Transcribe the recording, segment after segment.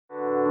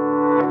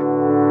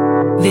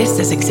This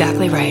is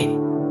exactly right.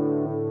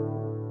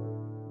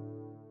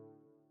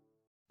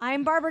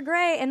 I'm Barbara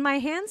Gray, and my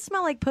hands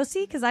smell like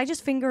pussy because I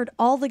just fingered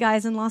all the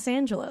guys in Los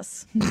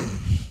Angeles.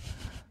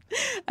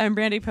 I'm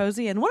Brandy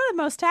Posey, and one of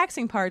the most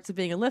taxing parts of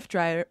being a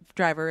Lyft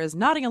driver is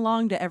nodding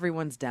along to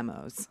everyone's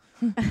demos.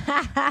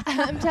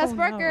 I'm Tess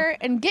Barker,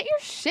 and get your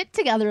shit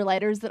together,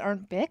 lighters that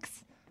aren't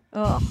Bics.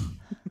 Ugh.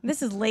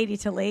 This is lady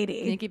to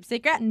lady. Can you keep a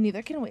secret?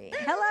 Neither can we.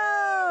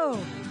 Hello!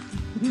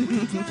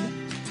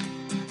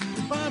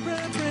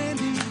 Barbara,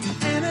 Brandy,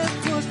 and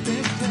of course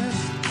Big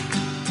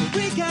Tess.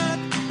 We got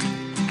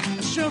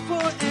a show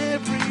for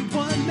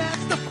everyone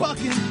that's the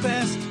fucking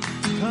best.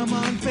 Come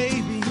on,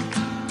 baby,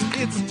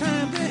 it's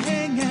time to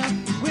hang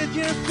out with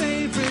your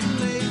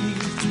favorite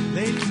ladies.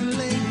 Ladies and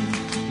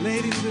ladies,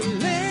 ladies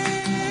and ladies.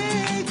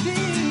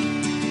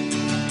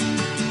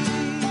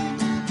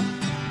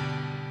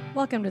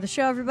 Welcome to the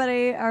show,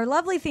 everybody. Our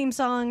lovely theme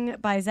song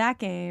by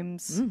Zach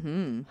Ames.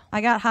 Mm-hmm. I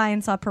got high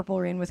and saw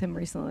Purple Rain with him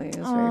recently. It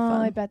was very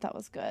fun. I bet that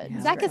was good.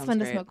 Yeah, Zach is sounds fun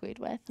great. to smoke weed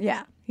with.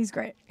 Yeah, he's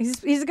great.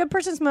 He's a good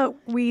person to smoke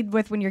weed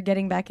with when you're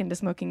getting back into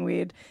smoking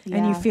weed and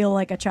you Yeah. feel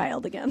like a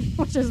child again,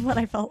 which is what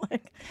I felt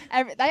like.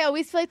 I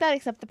always feel like that,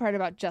 except the part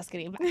about just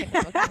getting back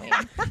into smoking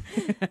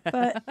weed.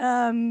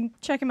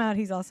 But check him out.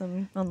 He's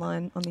awesome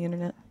online on the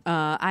internet.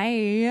 I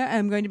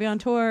am going to be on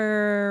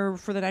tour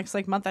for the next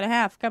month and a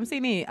half. Come see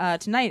me.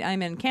 Tonight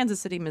I'm in Kansas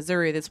City,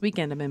 Missouri. This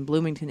weekend I'm in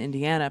Bloomington,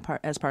 Indiana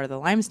as part of the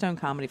Limestone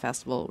Comedy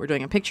Festival. We're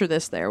doing a Picture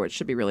This there, which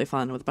should be really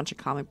fun with a bunch of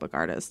comic book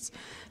artists.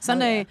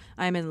 Sunday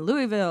I'm in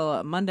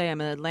Louisville. Monday I'm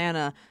in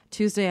Atlanta.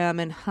 Tuesday I'm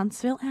in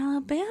Huntsville,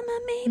 Alabama,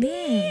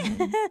 maybe.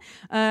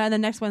 And then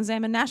next Wednesday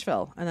I'm in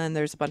Nashville. And then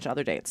there's a bunch of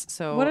other dates.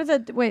 So What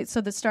are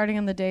so that's starting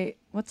on the date.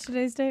 What's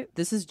today's date?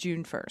 this is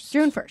June 1st.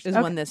 June 1st, is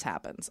okay. when this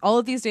happens. All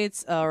of these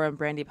dates are on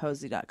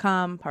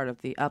brandyposey.com, part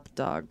of the Up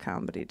Dog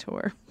Comedy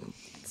Tour.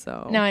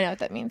 So Now I know what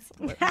that means.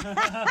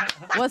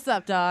 what's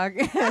up, dog?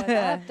 What's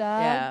up, dog?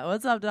 Yeah,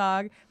 what's up,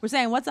 dog? We're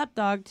saying what's up,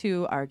 dog,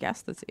 to our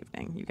guest this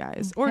evening, you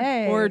guys, or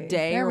Hey,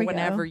 day, there or we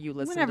whenever go. you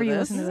listen. Whenever to you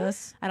this. listen to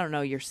this. I don't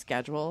know your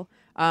schedule.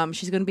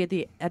 She's going to be at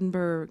the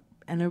Edinburgh.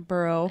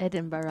 Edinburgh. so hard.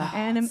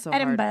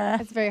 Edinburgh.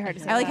 It's very hard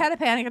to say. I that. had a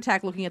panic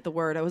attack looking at the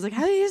word. I was like,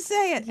 how do you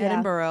say it? Yeah.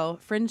 Edinburgh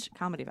Fringe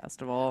Comedy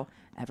Festival.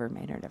 Ever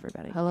Mainard,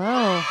 everybody.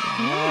 Hello.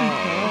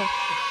 Hello.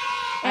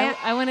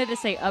 I wanted to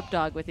say up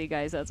dog with you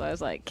guys. That's why I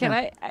was like, can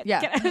I?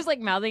 Yeah. I was like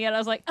mouthing it. I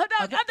was like, up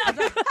dog, up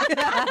dog.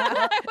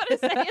 I want to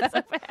say it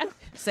so bad.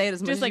 Say it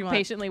as much Just as like you want.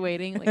 patiently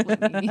waiting. Like,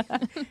 let me.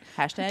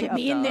 Hashtag Get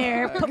me in up dog.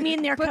 there. Put me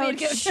in there,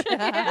 coach.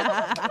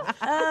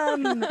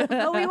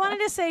 But we wanted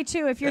to say,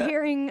 too, if you're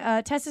hearing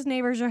Tessa's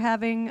neighbors are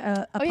having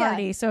a Oh, yeah.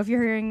 party. So if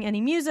you're hearing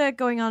any music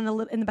going on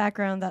in the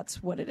background,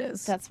 that's what it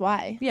is. That's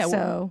why. Yeah,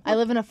 So, I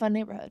live in a fun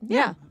neighborhood.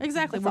 yeah,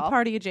 exactly. That's We're all.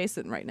 party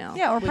adjacent right now.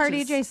 yeah, or which party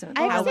is adjacent.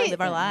 I How would we say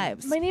live our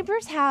lives. My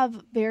neighbors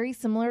have very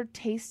similar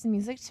tastes in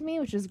music to me,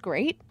 which is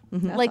great.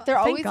 Mm-hmm. Like they're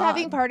Thank always God.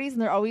 having parties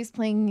and they're always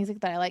playing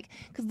music that I like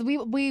because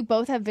we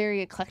both have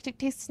very eclectic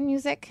tastes in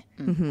music.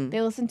 Mm-hmm.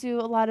 They listen to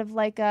a lot of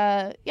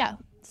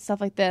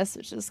stuff like this,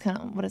 which is kind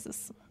of what is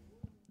this?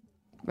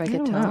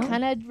 Reggaeton.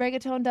 Kind of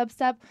reggaeton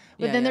dubstep, but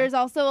Yeah, then yeah. there's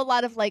also a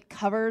lot of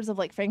covers of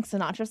Frank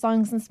Sinatra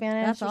songs in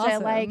Spanish, That's which I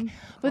awesome. like.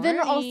 But then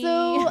Horny.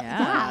 also,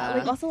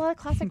 Yeah. also a lot of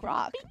classic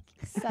rock.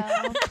 So,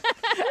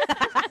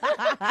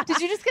 did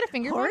you just get a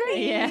finger horn?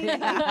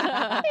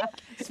 Yeah.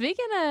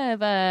 Speaking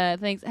of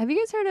things, have you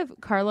guys heard of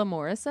Carla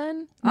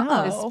Morrison? No.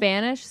 The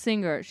Spanish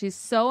singer. She's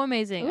so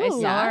amazing. I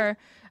Ooh. saw her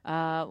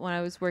when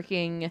I was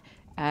working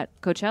at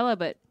Coachella.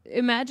 But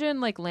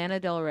imagine Lana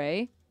Del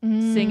Rey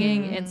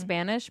singing in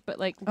Spanish, but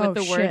with Oh,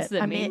 the shit. words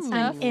that I'm mean in.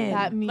 stuff. I'm in.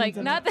 That means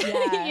Not that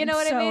yeah. you know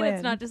what So I mean. in.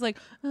 It's not just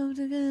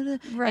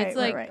Right, it's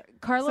like right.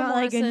 Carla It's not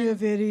like in Morrison your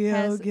video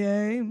has-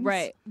 games.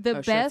 Right. The Oh,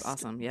 shit, best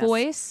awesome, yes.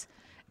 voice.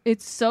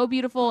 It's so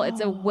beautiful.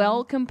 It's a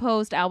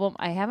well-composed album.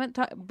 I haven't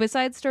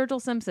besides Sturgill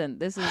Simpson.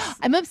 This is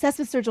I'm obsessed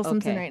with Sturgill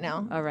Simpson Okay. right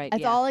now. all right.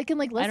 That's yeah. all I can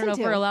listen to. I don't know if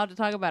we're allowed to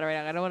talk about it right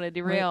now. I don't want to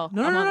derail.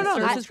 No, I'm no, on no, the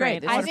no. Sturgill This is great.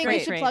 train. This I is think great.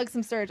 we should plug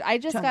some Sturge. I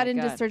just Oh got my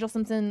into God. Sturgill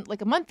Simpson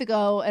a month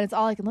ago, and it's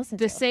all I can listen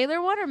to. The Sailor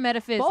one or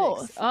Metaphysics?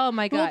 Both. Oh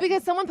my god. Well,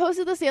 because someone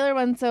posted the Sailor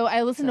one, so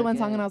I listened to So one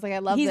song good. and I was like, I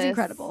love He's this.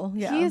 incredible,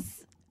 yeah. He's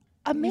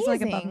amazing.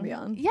 He's, above and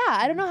beyond. Yeah,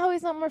 I don't know how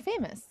he's not more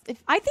famous.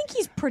 I think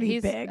he's pretty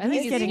he's big. I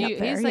think He's getting up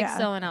there. He's yeah.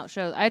 selling out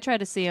shows. I tried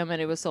to see him and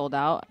it was sold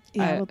out.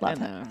 Yeah, I would love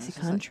and, him. it's just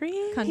Country?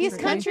 He's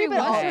country, but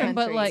all Western,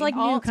 country. but It's like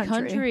all new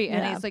country.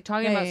 and Yeah. he's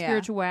talking Yeah, about yeah, yeah.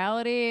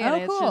 spirituality, Oh,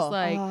 and it's cool.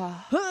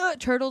 just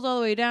turtles all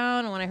the way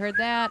down. And when I heard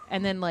that,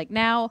 and then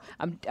now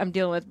I'm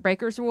dealing with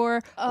Breakers War.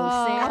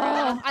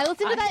 Sarah. I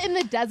listened to that in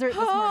the desert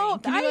this morning.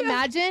 Can you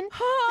imagine?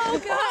 Oh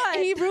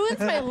God! He ruins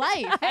my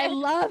life. I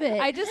love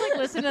it. I just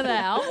listen to the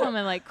album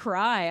and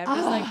cry. I'm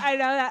just I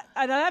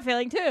know that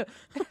feeling too.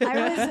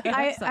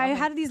 I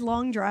had these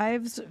long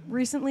drives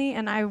recently,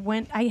 and I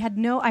have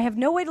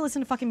no way to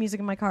listen to fucking music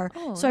in my car.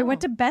 So I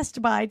went to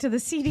Best Buy to the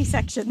CD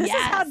section. This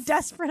is how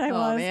desperate I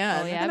was.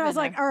 man. Oh, yeah, And I've I was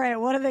been like, there. all right,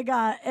 what do they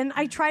got? And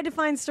I tried to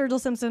find Sturgill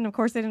Simpson. Of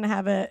course, they didn't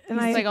have it. And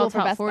It's I all cool for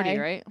top Best 40,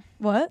 Buy. right?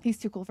 what? He's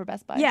too cool for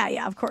Best Buy.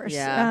 Yeah, of course.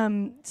 Yeah.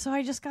 So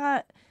I just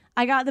got.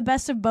 I got the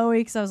Best of Bowie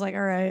because I was like,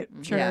 all right,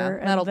 sure. Yeah,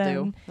 And that'll then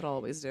do. That'll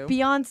always do.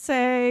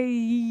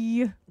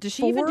 Beyonce. Does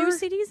she even do 4?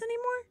 CDs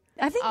anymore?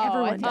 I think Oh,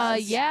 everyone I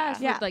does. Yeah,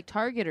 Yeah. with like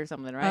Target or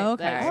something, right? Oh,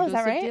 okay. That Oh, is that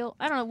exclusive right? Deal.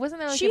 I don't know. Wasn't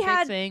there like She a big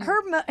had thing?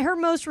 her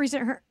most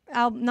recent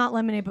album, not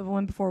Lemonade, but the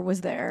one before was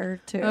there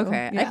too.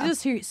 Okay, I Yeah. can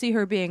just see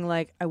her being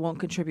like, "I won't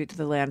contribute to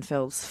the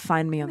landfills.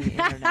 Find me on the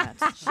internet."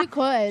 She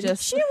could.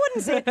 Just She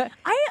wouldn't say it.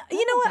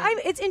 You know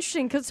what? It's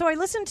interesting because I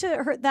listened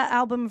to that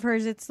album of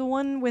hers. It's the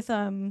one with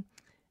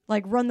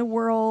like Run the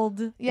World,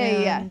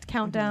 and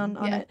Countdown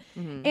on it.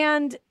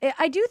 And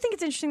I do think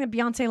it's interesting that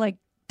Beyonce like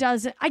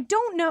doesn't. I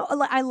don't know.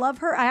 I love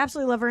her. I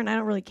absolutely love her, and I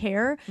don't really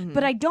care.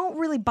 But I don't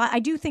really buy. I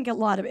do think a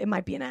lot of it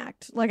might be an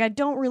act. Like I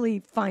don't really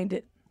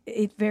find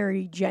it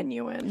very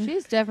genuine.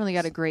 She's definitely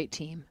got a great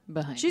team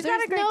behind. She's There's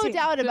got a great no team.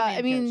 doubt Good about. man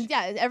I mean, coach.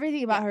 yeah,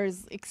 everything about her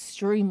is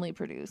extremely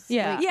produced.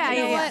 Yeah. Like, Yeah, You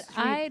know yeah, what?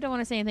 I don't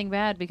want to say anything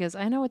bad because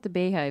I know what the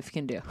Bayhive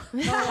can do. Oh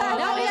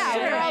yeah,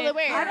 sure. we're all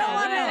aware. I don't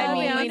wanna- I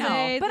mean, we know.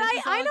 Beyonce, But this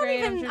is all I don't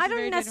great. I'm even sure I she's don't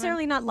very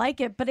necessarily not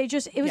like it, but it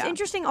was Yeah.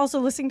 interesting also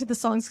listening to the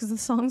songs because the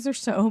songs are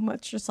so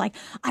much just like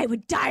I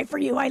would die for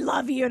you, I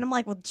love you, and I'm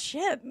like, well,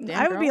 shit,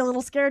 I would be a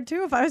little scared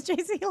too if I was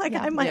Jay-Z. Like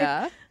I might,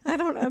 Yeah. I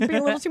don't know, it'd be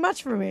a little too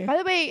much for me. By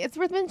the way, it's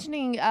worth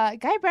mentioning.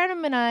 Guy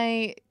Branum and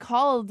I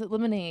called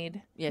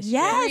Lemonade yes,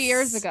 Yes. 3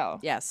 years ago.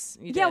 yes.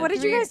 You Yeah, did. what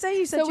did you guys say?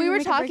 You said So you we were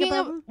make a breakup talking.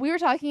 album? We were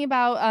talking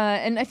about,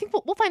 and I think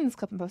we'll find this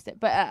clip and post it.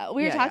 But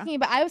we were Yeah, talking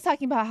about. I was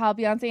talking about how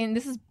Beyonce, and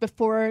this is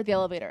before the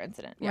elevator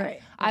incident.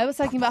 Right. I was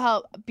talking about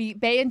how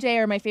Bey and Jay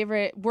are my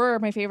favorite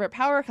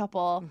power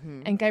couple,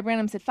 and Guy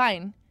Branum said,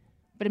 "Fine."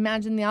 But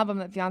imagine the album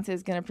that Beyonce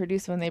is going to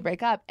produce when they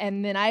break up.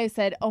 And then I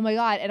said, oh my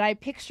God. And I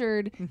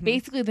pictured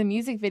basically the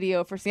music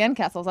video for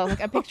Sandcastles. I was like,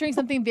 I'm picturing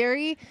something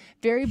very,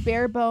 very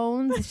bare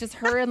bones. It's just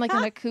her and like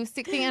an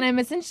acoustic thing. And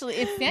it's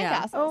Sandcastles.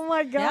 Yeah. Oh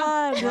my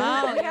god!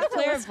 Wow, We have to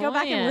go back and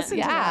clairvoyant. listen to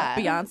Yeah. that.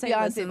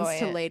 Beyonce listens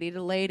voyant.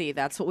 to Lady.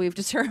 That's what we've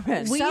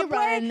determined. We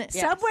run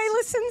Subway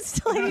listens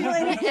to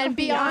Lady and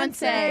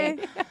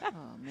Beyonce.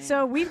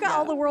 So we've got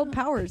all the world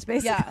powers,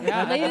 basically.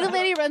 Yeah.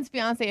 Lady runs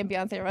Beyonce and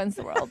Beyonce runs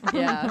the world.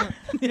 yeah.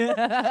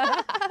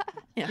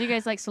 Do you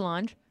guys like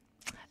Solange?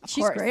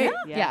 She's course. great.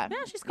 Yeah. Yeah,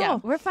 she's cool.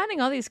 We're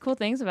finding all these cool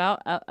things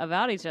about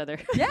each other.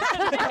 Yeah.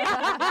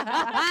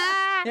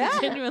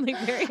 Genuinely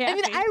very happy. I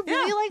mean, I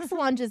really like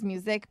Solange's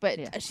music, but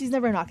Yeah. she's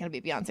never not going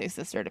to be Beyonce's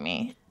sister to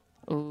me.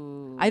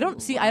 Ooh, I don't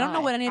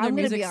know what any of their I'm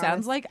gonna music be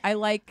sounds honest. like. I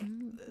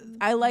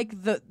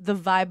like the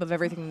vibe of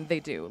everything they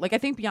do. Like I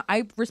think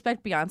I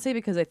respect Beyonce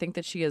because I think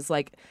that she is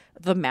like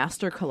the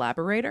master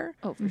collaborator.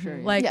 Oh, for sure.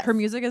 yeah. Like Yes. her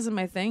music isn't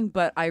my thing,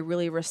 but I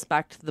really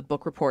respect the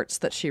book reports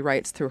that she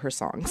writes through her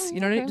songs. You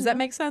know what I mean? Does that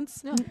make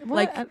sense?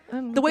 Like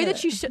the way that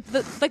she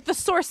the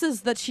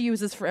sources that she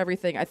uses for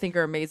everything, I think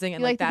are amazing. And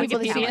You like the that's people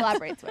that she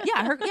talent. collaborates with.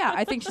 Yeah,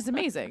 I think she's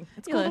amazing.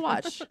 It's cool to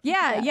watch.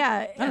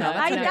 Yeah. know,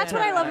 That's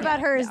what I love about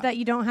her is Yeah. that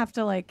you don't have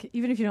to like,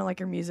 even if you don't like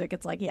her music,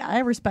 it's like, yeah, I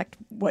respect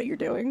what you're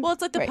doing. Well,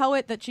 it's like the Right.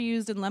 poet that she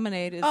used in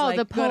Lemonade is Oh, like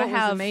the going poet to was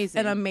have amazing.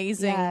 an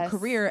amazing Yes.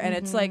 career, and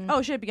it's like,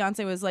 oh shit,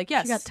 Beyonce was like,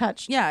 yes, She got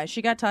touched. Yeah,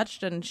 she got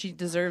touched, and she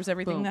deserves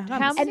everything Boom. that How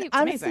comes. many- And It's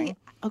honestly, amazing.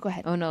 oh, go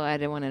ahead. Oh no, I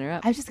didn't want to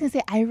interrupt. I was just going to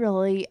say,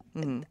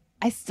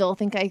 I still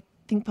think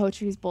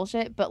poetry is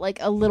bullshit, but like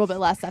a little bit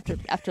less after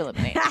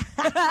Lemonade.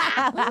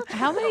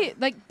 How many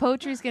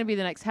poetry is going to be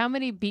the next? How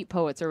many beat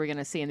poets are we going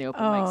to see in the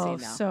open mic Oh,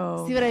 scene now?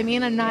 so See what I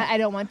mean? I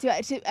don't want to.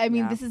 I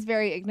mean, Yeah. this is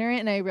very ignorant,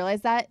 and I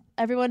realize that,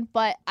 everyone,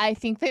 but I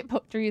think that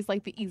poetry is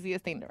like the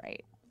easiest thing to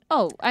write.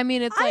 Oh, I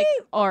mean, it's like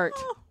art.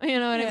 You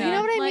know what I mean? You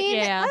know what I Like, mean?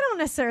 Yeah. I don't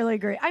necessarily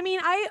agree. I mean,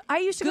 I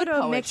used to Good go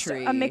to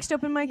poetry, a mixed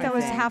open mic that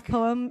was think. half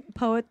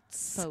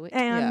poets Poet.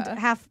 and Yeah.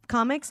 half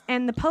comics,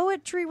 and the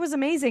poetry was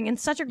amazing and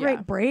such a great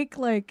Yeah. break.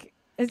 Like,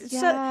 it's so,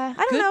 Yeah. I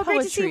don't Good know, poetry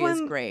great to see is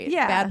when great.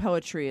 Yeah, Bad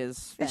poetry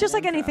is. it's just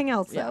like improv. anything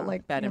else, Yeah. though.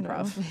 Like bad you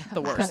improv, know.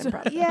 the worst.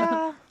 Bad improv.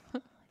 Yeah.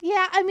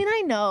 Yeah, I mean,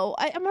 I know.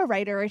 I'm a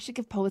writer. I should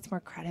give poets more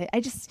credit.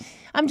 I'm just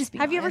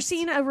being Have you ever honest.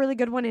 seen a really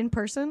good one in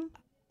person?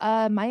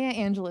 Maya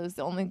Angelou is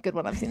the only good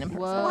one I've seen in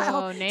person. Whoa,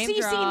 Wow. name So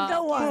you've seen drop.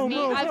 the one. Me-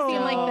 Boom, I've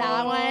seen like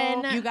that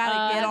one. You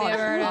gotta get have on you it.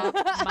 heard of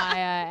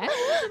Maya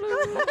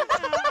Angelou?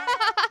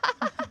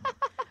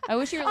 I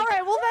wish you were All like,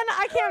 right, well then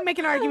I can't make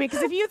an argument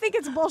because if you think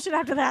it's bullshit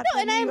after that, No,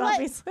 then and you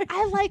obviously.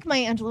 I like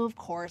Maya Angelou, of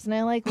course, and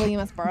I like William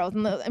S. Burroughs.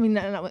 And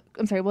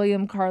I'm sorry,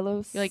 William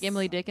Carlos. you like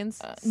Emily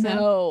Dickinson?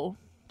 No.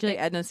 Do you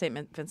like Edna St.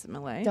 Vincent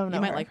Millay? Don't know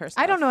You might her. like her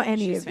stuff. I don't know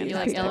any She's of you. You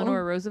fantastic. like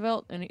Eleanor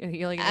Roosevelt? And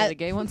you like any of the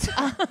gay ones?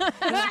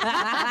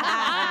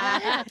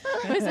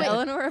 Was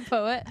Eleanor a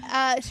poet?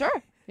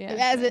 Sure.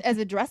 Yeah, As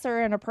a dresser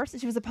and a person,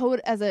 she was a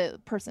poet as a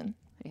person.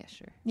 Yeah,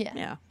 sure. Yeah.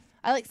 Yeah.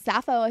 I like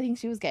Sappho. I think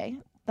she was gay.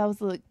 That was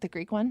the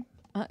Greek one.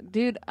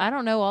 Dude, I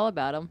don't know all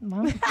about him.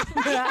 Well,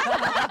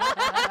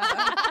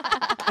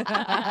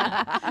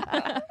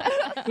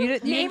 You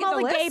didn't Name all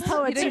the gay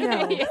poets you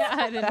know. Yeah,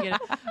 I didn't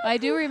get it. I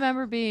do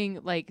remember being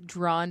like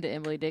drawn to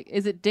Emily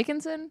Is it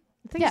Dickinson?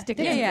 I think it's Yeah,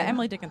 Dickinson. yeah,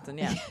 Emily Dickinson.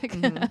 Yeah.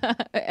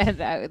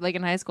 And like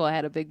in high school, I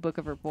had a big book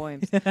of her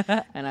poems,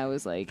 and I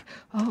was like,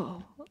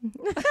 oh,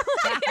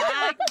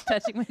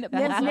 touching my nipple.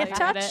 Nip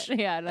touch?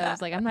 Yeah, and I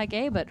was like, I'm not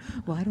gay, but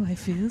why do I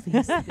feel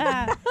these things?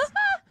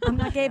 I'm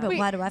not gay, but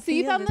why do I feel So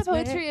you found the this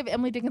way? poetry of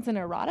Emily Dickinson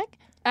erotic?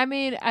 I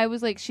mean, I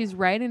was like, she's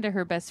writing to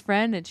her best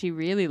friend, and she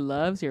really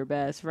loves your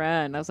best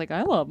friend. I was like,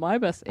 I love my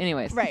best.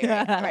 Anyways, Right.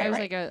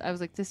 I was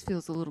like, this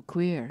feels a little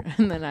queer,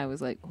 and then I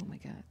was like, oh my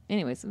god.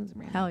 Anyways, it was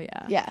random. Hell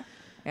yeah. Yeah.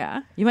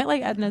 Yeah. You might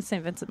like Edna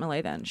St. Vincent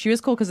Millay then. She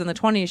was cool because in the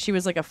 20s, she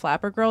was like a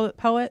flapper girl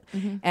poet,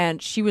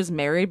 and she was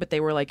married, but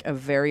they were like a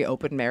very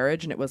open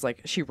marriage, and it was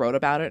like she wrote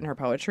about it in her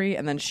poetry,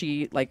 and then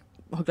she like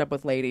hooked up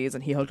with ladies,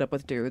 and he hooked up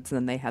with dudes, and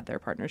then they had their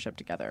partnership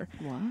together.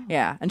 Wow.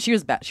 Yeah. And she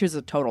was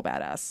a total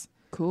badass.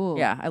 Cool.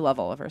 Yeah. I love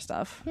all of her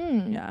stuff.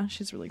 Yeah.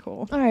 She's really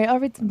cool. All right, I'll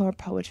read some more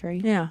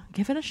poetry. Yeah.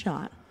 Give it a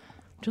shot.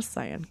 Just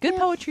saying. Good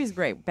poetry is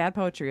great. Bad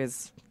poetry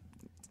is...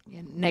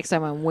 Yeah, next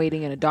time I'm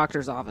waiting in a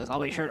doctor's office, I'll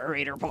be sure to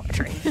read her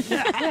poetry.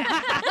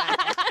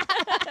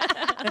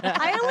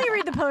 I only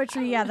read the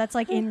poetry, that's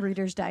like in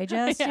Reader's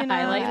Digest, you know,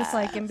 highlights. just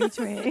like in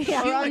between.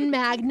 Yeah. Or on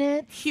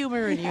magnets.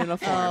 Humor in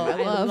uniform.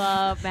 I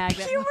love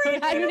magnet.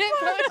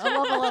 I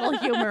love a little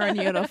humor in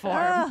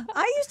uniform.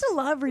 I used to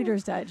love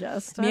Reader's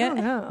Digest. I don't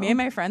know. Me and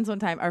my friends one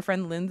time, our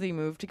friend Lindsay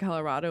moved to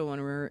Colorado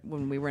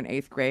when we were in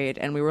 8th grade,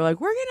 and we were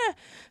like, we're gonna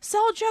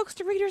sell jokes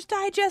to Reader's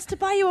Digest to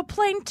buy you a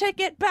plane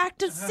ticket back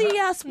to see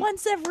us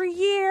once every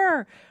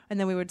year. And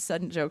then we would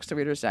send jokes to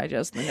Reader's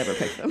Digest and they never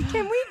picked them.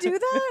 Can we do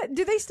that?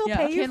 Do they still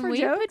pay you Can for we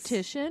jokes?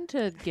 petition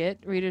to get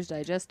Reader's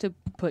Digest to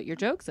put your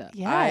jokes up?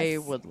 Yes. I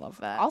would love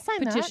that. I'll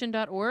sign that.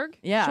 Petition.org?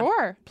 Yeah.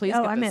 Sure. Please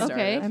Oh, get I'm this in.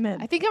 started. Okay. I'm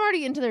in. I think I'm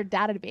already into their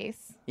database.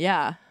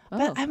 Yeah.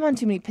 But I'm on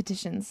too many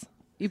petitions.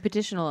 You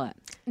petition a lot.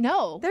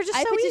 No. They're just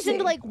I so petitioned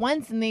easy. like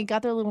once and they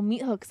got their little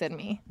meat hooks in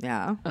me.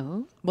 Yeah.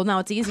 Oh. Well, now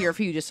it's easier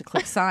for you just to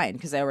click sign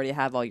because they already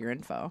have all your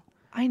info.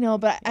 I know,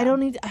 but I don't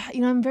need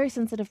I'm a very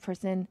sensitive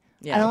person.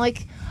 Yeah. I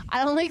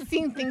don't like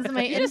seeing things in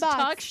my You inbox. just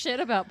talk shit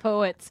about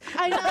poets.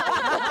 I know.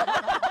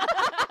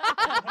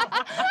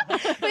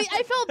 But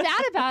I felt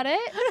bad about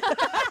it.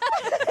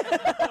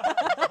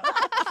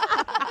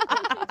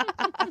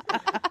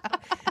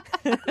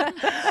 But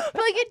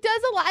like it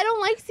does a lot. I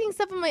don't like seeing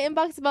stuff in my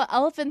inbox about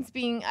elephants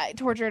being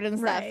tortured and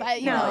stuff.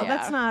 Right. No,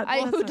 That's not.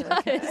 who does?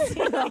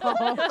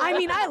 I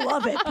mean, I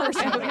love it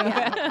personally.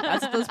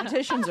 That's what those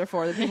petitions are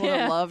for. The people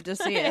that love to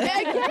see it.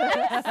 I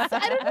guess.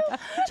 I don't know.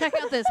 Check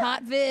out this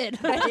hot vid.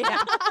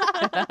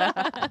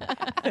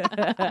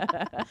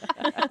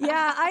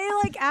 Yeah,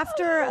 I like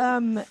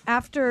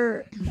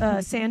after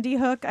Sandy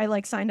Hook, I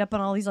like signed up on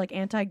all these like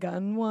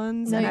anti-gun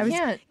ones, No, and you I was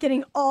can't.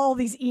 getting all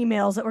these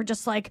emails that were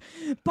just like,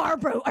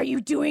 Barbara, are you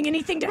doing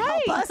anything to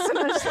help us? And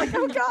I was just like,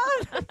 oh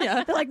god,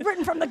 Yeah. they're like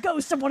written from the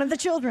ghost of one of the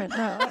children.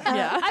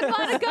 Yeah. I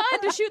bought a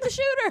gun to shoot the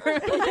shooter.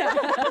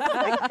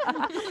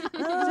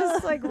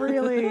 Just like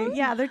really,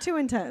 yeah, they're too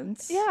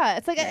intense. Yeah,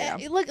 it's like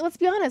look. Let's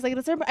be honest. Like at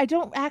a certain, I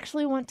don't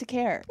actually want to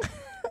care.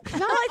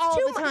 Not all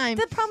too the time.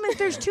 The problem is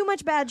there's too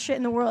much bad shit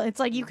in the world. It's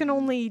like you can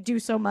only do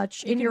so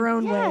much in your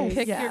own way. yes.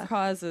 Pick Yeah. your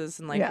causes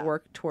and like Yeah.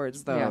 work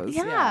towards those.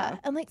 Yeah.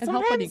 And like And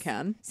sometimes help when you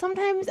can.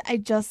 Sometimes I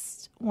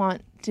just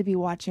want to be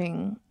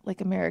watching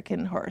like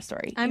American Horror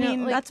Story. I You know,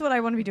 mean, like, that's what I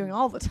want to be doing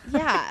all the time.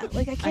 yeah.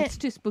 Like I can't. It's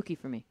too spooky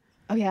for me.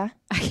 Oh yeah.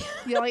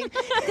 You know, like,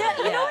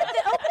 You know what?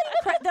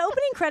 The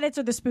opening credits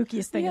are the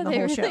spookiest thing in the they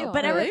whole really show. are.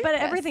 But Really?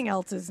 everything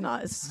else is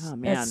not as, Oh,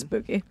 man. as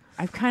spooky.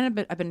 I've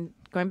been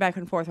going back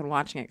and forth on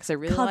watching it because I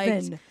really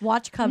Coven.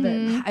 Watch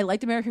Coven. I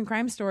liked American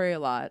Crime Story a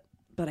lot,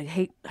 but I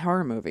hate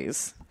horror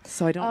movies.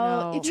 So I don't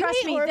know. if you Trust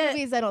hate me, horror that-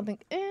 movies, I don't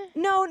think.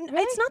 No,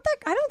 it's not that.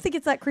 I don't think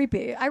it's that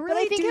creepy. I But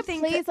really I think do it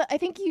think plays. that- I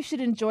think you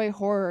should enjoy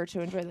horror to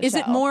enjoy the Is show.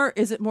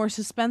 it more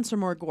suspense or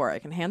more gore? I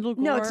can handle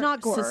gore. No, it's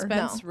not gore.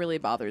 Suspense No. really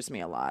bothers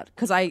me a lot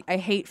because I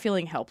hate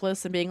feeling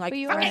helpless and being like,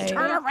 you fucking already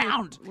turn have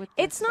around.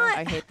 it's not.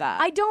 I hate that.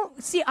 I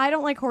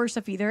don't like horror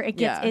stuff either. It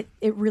gets Yeah.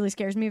 it really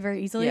scares me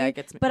very easily. Yeah, it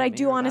gets me- But I me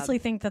do real honestly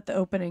bad. think that the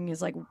opening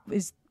is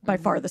by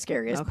far the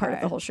scariest part of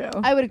Okay. the whole show.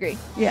 I would agree.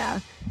 Yeah.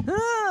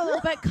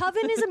 But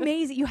Coven is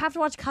amazing. You have to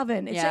watch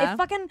Coven. It's Yeah. it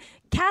fucking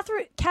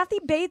Kathy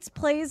Bates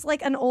plays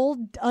like an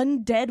old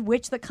undead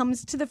witch that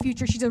comes to the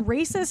future. She's a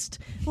racist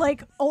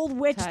like old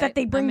witch Tight. that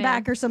they bring I'm in.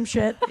 back or some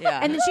shit. Yeah.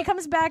 And then she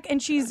comes back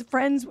and she's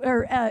friends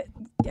or I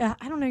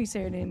don't know how you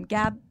say her name.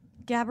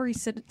 Gabri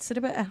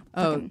Sidibe.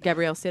 Oh,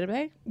 Gabrielle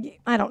Sidibe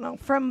I don't know.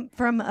 From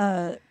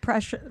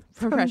Precious.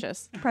 from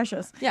Precious.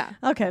 Precious. Yeah.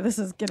 Okay, this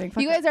is getting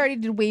fucked You guys already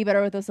did way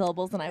better with those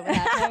syllables than I would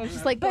have. I was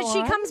just like, But go she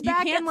on. comes You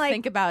back can't and like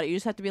think about it. You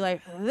just have to be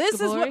like, this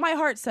is what Gabori? my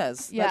heart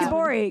says. Yeah. That's what-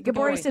 Gabori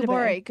Sidibe.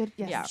 Gabori, good.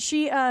 Yes. Yeah.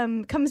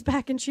 She comes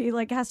back and she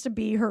like has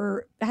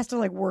to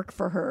like work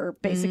for her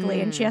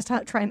basically, and she has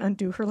to try and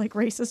undo her like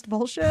racist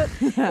bullshit.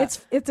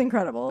 It's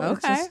incredible.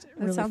 It's Okay. just That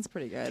really- sounds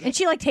pretty good. And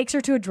she like takes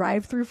her to a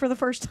drive-through for the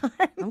first time.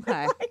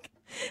 Okay.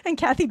 And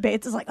Kathy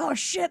Bates is like, "Oh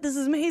shit, this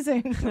is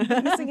amazing!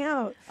 I'm missing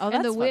out." Oh,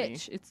 And the that's funny.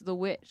 witch. It's the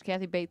witch.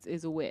 Kathy Bates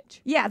is a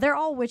witch. Yeah, they're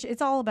all witch. It's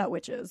all about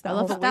witches. That,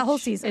 love whole, a that whole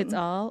witch. season. It's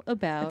all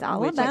about It's all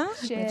witches. about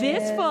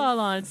This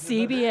fall on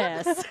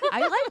CBS.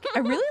 I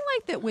really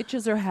like that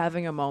witches are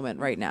having a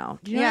moment right now.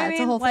 Do you know Yeah, what I it's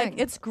a mean? whole like, thing.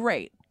 It's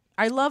great.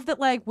 I love that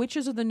like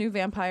witches are the new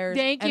vampires.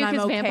 Thank you, and I'm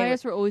because okay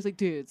vampires were always like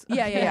dudes.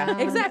 Yeah.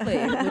 Exactly.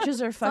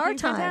 Witches are fucking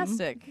time.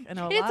 fantastic. I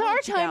know a It's lot our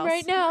of time gals.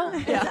 right now.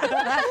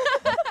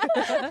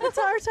 It's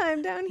our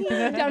time down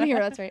here. Down here,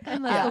 that's right.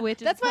 Unless the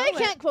witch is That's why I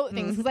poet. can't quote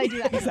things because I do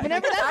that.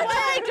 Whenever that's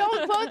why I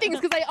don't quote things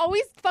because I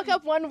always fuck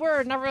up one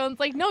word and everyone's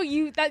like, "No,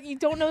 you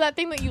don't know that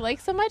thing that you like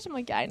so much." I'm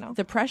like, "Yeah, I know."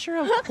 The pressure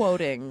of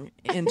quoting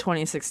in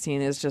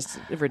 2016 is just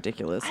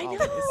ridiculous. I always.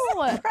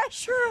 know.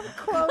 Pressure of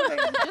quoting.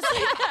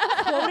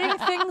 Quoting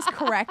things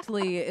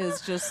correctly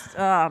is just,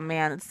 oh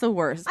man, it's the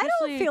worst. I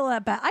don't feel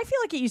that bad. I feel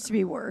like it used to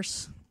be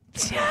worse.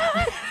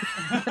 I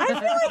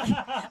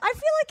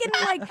feel like in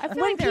like when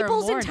like there are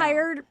people's more now.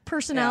 entire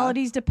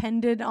personalities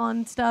depended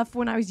on stuff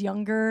when I was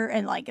younger,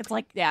 and like it's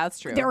like Yeah, that's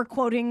true. they were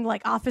quoting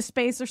like Office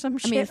Space or some I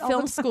shit. mean, all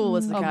film the school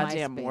was the Oh,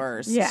 goddamn MySpace.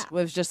 worst. Yeah. It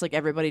was just like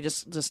everybody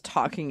just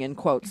talking in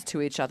quotes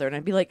to each other, and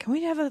I'd be like, "Can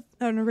we have an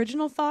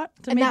original thought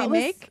to And maybe that was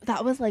make?"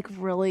 that was like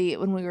really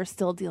when we were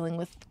still dealing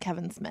with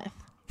Kevin Smith.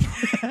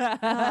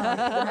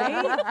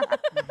 right?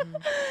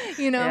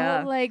 You know,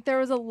 Yeah. like there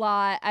was a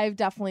lot. I've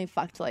definitely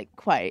fucked like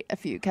quite a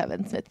few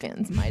Kevin Smith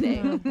fans in my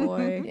day. Oh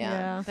boy,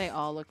 Yeah. They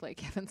all look like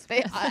Kevin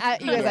They, Smith. you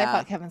guys, I Yeah.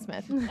 fuck Kevin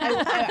Smith. No,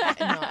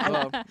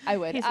 I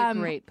would. He's a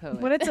great poet.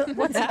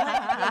 What's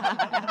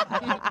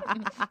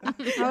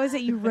how is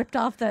it you ripped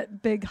off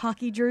that big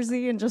hockey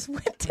jersey and just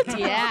went to town?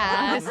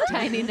 Yeah. His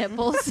tiny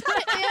nipples. Ew.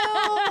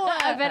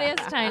 I bet he has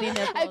tiny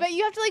nipples. I bet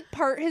you have to like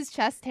part his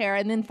chest hair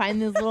and then find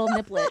this little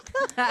niplet.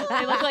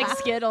 They look like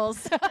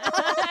Skittles.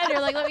 And you're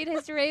like, let me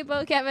taste your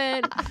rainbow,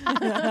 Kevin.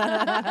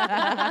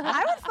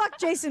 I would fuck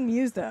Jason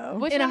Mewes though.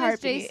 Which In a one is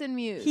heartbeat. Jason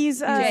Mewes? He's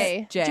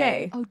Jay.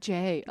 Jay. Oh,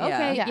 Jay. Yeah.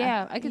 Okay, Yeah.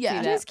 yeah, I could Yeah.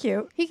 see that. He's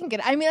cute. He can get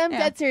it. I mean, I'm Yeah.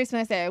 dead serious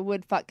when I say I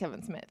would fuck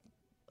Kevin Smith.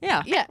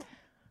 Yeah. Yeah.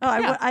 Oh, I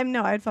Yeah. would. I'm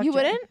no. I'd fuck. You Jay.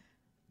 wouldn't?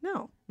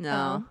 No.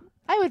 No.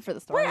 I would for the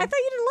story. Wait, I thought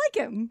you didn't like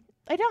him.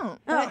 I don't.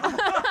 The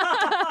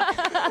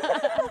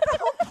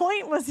whole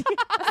point was.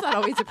 That's not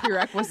always a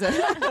prerequisite.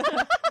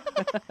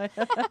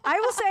 I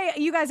will say,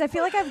 you guys, I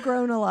feel like I've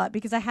grown a lot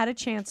because I had a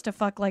chance to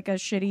fuck like a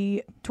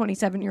shitty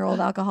 27-year-old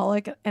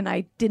alcoholic, and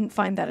I didn't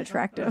find that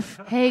attractive.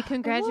 Hey,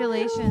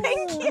 congratulations.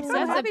 Thank you. That's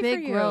a happy for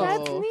big you. growth.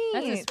 That's neat.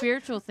 That's a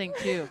spiritual thing,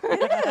 too.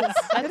 It is.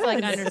 That's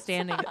like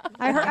understanding.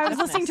 I was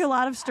listening to a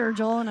lot of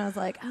Sturgill, and I was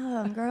like, oh,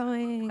 I'm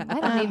growing. I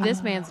don't need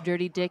this man's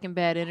dirty dick and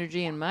bad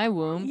energy in my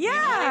womb.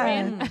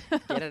 Yeah.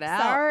 Get it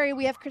out. Sorry,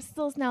 we have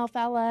crystals now,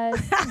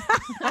 fellas.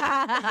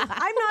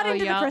 I'm not into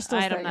the yeah,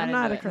 crystals I'm thing. not I'm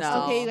not into a it. crystal.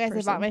 No. Okay, you guys,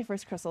 person. I bought my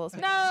first crystal this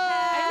week. No!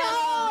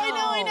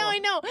 I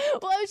know.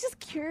 Well, I was just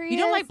curious. You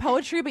don't like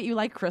poetry, but you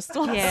like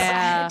crystals.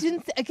 Yeah.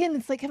 Again,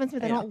 it's like Kevin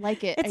Smith. I don't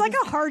like it. It's like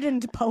a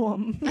hardened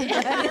poem that you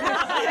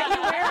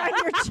wear on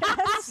your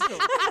chest.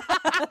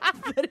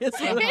 It's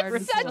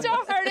such a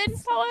hardened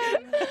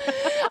poem.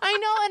 I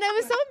know, and I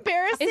was so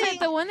embarrassed. Is it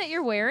the one that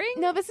you're wearing?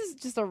 No, this is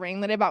just a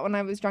ring that I bought when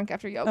I was drunk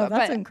after yoga. Oh,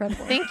 that's but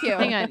incredible. Thank you.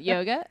 Hang on,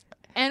 yoga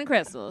and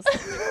crystals.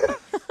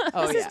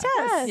 Oh, This is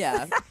Tess.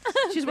 Yeah.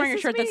 She's wearing a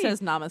is shirt that me.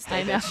 says Namaste.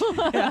 I know.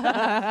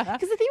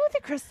 Because the thing with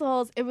the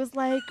crystals, it was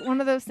like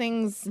one of those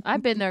things.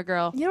 I've been there,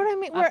 girl. You know what I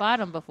mean? I bought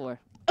them before.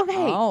 Okay.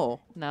 Oh.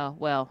 No,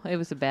 well, it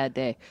was a bad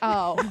day.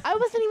 Oh, I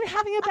wasn't even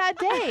having a bad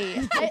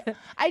day.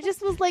 I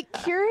just was like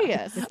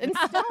curious and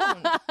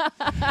stoned.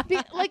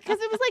 Because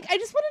it was like, I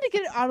just wanted to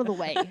get it out of the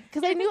way.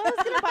 Because I knew I was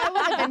going to buy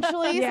one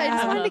eventually. So I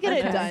just wanted to get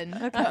it done.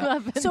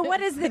 Okay. So what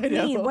does it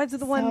mean? What's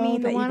the one So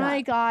mean the that one you got?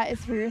 I got is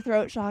for your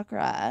throat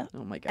chakra.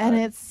 Oh my god. And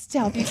it's to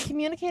help you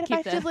communicate Keep that.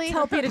 effectively. To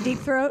help you to deep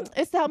throat?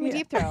 It's to help me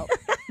deep throat.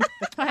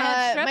 I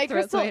had strep my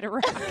throat, so I had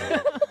crystal-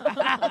 to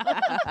rock.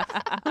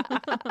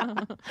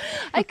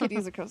 I could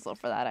use a crystal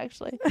for that,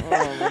 actually.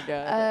 Oh my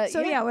god.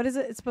 So yeah, what is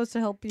it? It's supposed to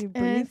help you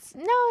And breathe? it's,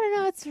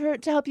 no. It's to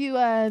help you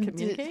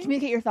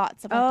communicate your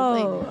thoughts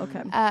effectively. Oh,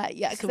 okay.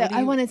 Yeah, So because what do I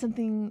you- wanted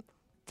something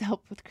to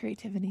help with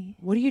creativity.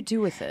 What do you do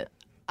with it?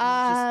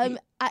 You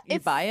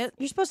It's buy it?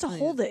 You're supposed to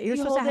hold it. You're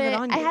you supposed to hold have it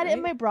on you. I had it in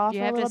right? my bra You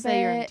for a have little to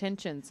say your bit.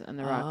 intentions on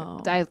the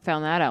rock. Oh. I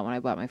found that out when I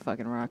bought my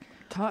fucking rock.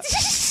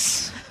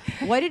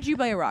 Why did you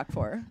buy a rock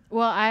for?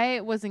 Well,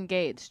 I was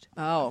engaged.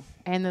 Oh.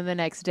 And then the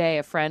next day,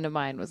 a friend of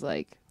mine was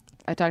like,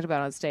 I talked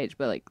about it on stage,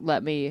 but like,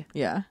 let me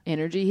Yeah.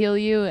 energy heal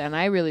you. And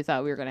I really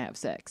thought we were going to have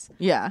sex.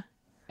 Yeah.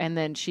 And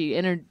then she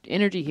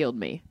energy healed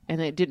me.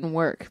 And it didn't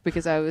work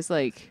because I was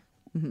like,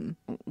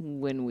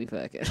 when we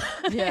fuck it.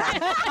 Yeah.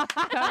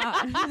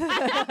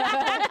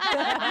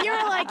 You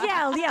were like,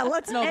 yeah,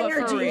 let's No, but for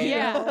energy real. heal.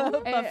 Yeah.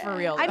 But for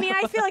real. I mean,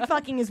 I feel like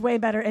fucking is way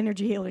better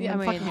energy healing Yeah,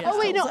 than I mean, fucking yeah. Oh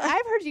wait, no, crystals.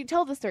 I've heard you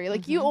tell the story.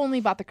 Like you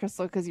only bought the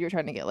crystal because you were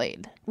trying to get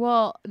laid.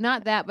 Well,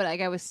 not that, but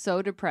like I was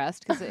so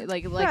depressed because it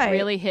like Right.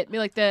 really hit me.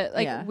 Like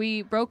Yeah.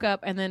 we broke up,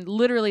 and then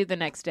literally the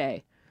next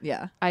day,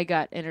 yeah. I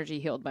got energy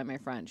healed by my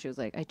friend. She was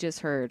like, I just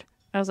heard.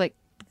 I was like,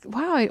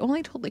 wow, I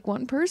only told like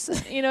one person.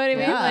 You know what I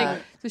mean? Yeah.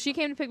 Like, so she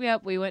came to pick me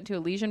up. We went to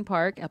Elysian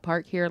Park, a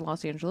park here in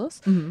Los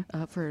Angeles,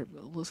 for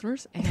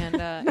listeners, and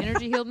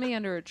energy healed me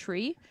under a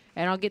tree.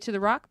 And I'll get to the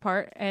rock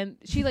part. And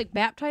she like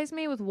baptized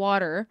me with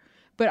water,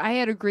 But I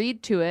had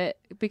agreed to it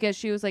because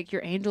she was like,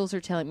 your angels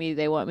are telling me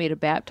they want me to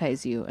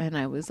baptize you. And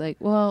I was like,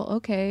 well,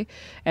 okay.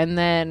 And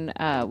then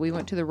we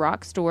went to the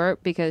rock store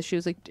because she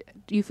was like,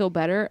 do you feel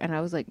better? And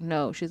I was like,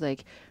 no. She's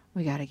like,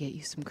 we got to get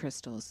you some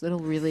crystals. It'll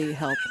really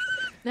help.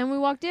 Then we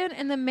walked in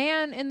and the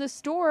man in the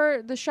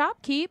store, the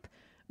shopkeep,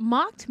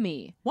 mocked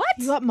me. What?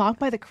 You got mocked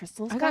by the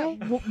crystals guy? I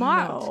got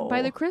mocked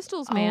by the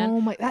crystals man.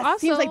 Oh my! That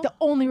seems like the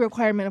only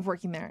requirement of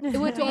working there. It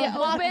would be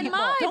open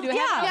mind.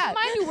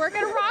 You work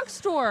at a rock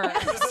store.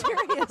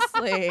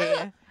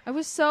 Seriously. I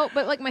was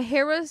but like my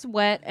hair was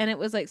wet and it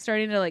was like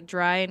starting to like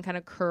dry and kind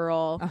of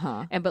curl,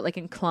 and but like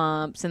in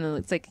clumps, and then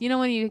it's like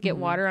when you get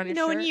water on your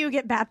shirt? When you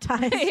get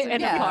baptized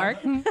in a park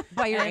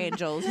by your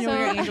angels. You know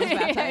when your angels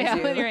baptize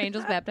you. When your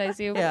angels baptize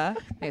you. Yeah.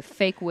 A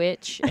fake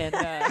witch, and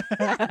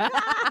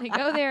I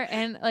go there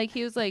and like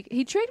he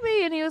tricked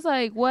me and he was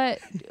like, what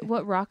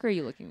rock are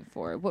you looking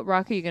for? What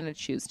rock are you gonna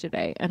choose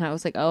today? And I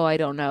was like, oh, I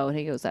don't know. And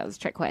he goes, that was a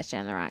trick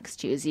question. The rocks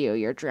choose you.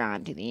 You're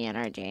drawn to the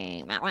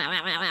energy.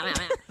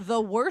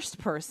 The worst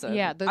person.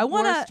 Yeah,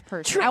 worst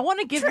person. I want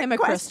to give him a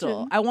crystal.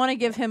 question. I want to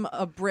give him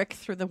a brick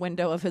through the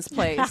window of his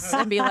place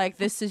and be like,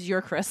 "This is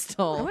your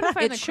crystal.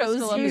 It shows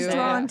crystal He's you."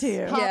 drawn to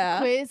you.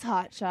 Pop quiz,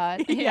 hot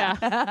shot. Yeah.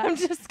 I'm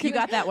just kidding. You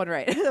got that one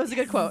right. That was a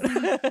good quote.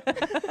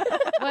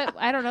 What?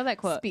 I don't know that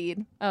quote.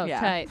 Speed. Oh, Yeah.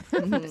 tight.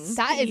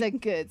 That is a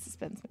good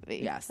suspense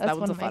movie. Yes, that's that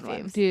one one's of a my fun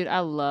one. faves. Dude, I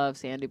love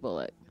Sandy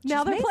Bullock.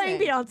 Now they're playing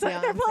Beyonce.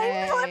 They're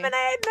playing Beyonce.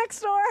 Lemonade next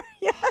door.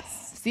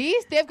 Yes. See,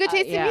 they have good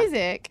taste yeah. in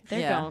music. They're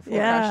Yeah. going for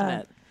Yeah. Crushing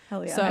it.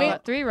 Hell yeah. So- I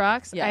bought 3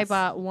 rocks. Yes. I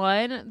bought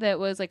one that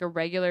was like a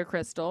regular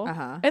crystal.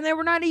 And they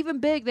were not even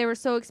big. They were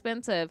so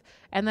expensive.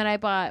 And then I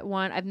bought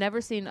one. I've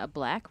never seen a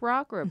black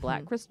rock or a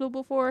black crystal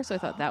before, so I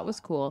thought that was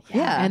cool.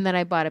 Yeah. And then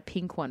I bought a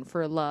pink one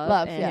for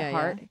love and yeah.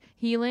 heart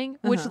healing,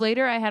 which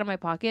later I had in my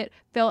pocket,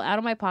 fell out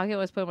of my pocket when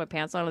I was putting my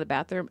pants on in the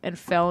bathroom and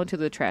fell into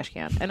the trash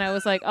can. And I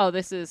was like, oh,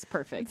 this is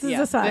perfect. This is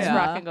a sign. This Yeah.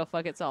 rock can go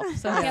fuck itself.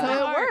 So, So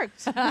it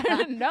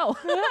worked. No.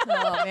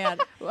 Oh man.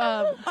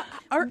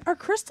 Are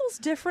crystals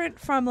different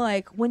from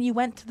like when you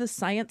went to the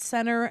science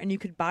center and you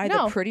could buy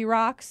No. the pretty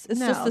rocks? It's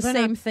No, just the they're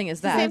same not- thing as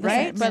same that, thing.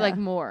 right? But like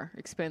more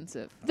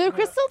expensive. The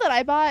crystal that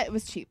I bought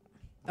was cheap.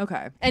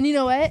 Okay. And you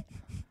know what?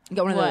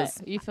 Got one of What?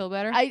 those. You feel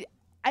better?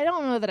 I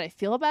don't know that I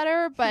feel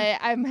better, but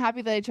I'm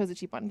happy that I chose a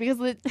cheap one because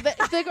the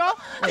girl,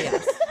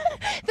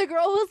 the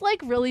girl was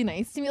like really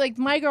nice to me. Like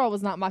my girl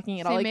was not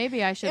mocking at all. See, Like,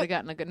 maybe I should have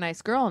gotten a good,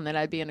 nice girl, and then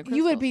I'd be in a crystal.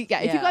 you would be, if you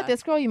Yeah. got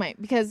this girl, you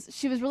might, because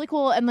she was really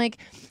cool. And like,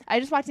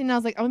 I just walked in and I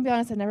was like, I'm gonna be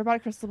honest, I never bought a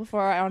crystal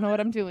before. I don't know what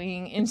I'm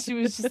doing. And she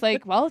was just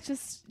like, well,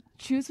 just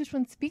choose which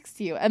one speaks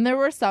to you. And there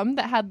were some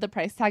that had the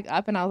price tag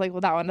up, and I was like,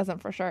 well, that one doesn't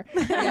for sure.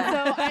 So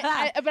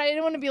but I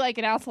didn't want to be like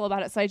an asshole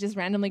about it, so I just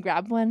randomly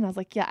grabbed one, and I was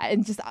like, yeah,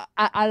 and just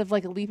out of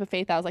like a leap of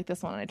faith, I was like,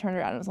 this one, and I turned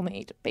around, and it was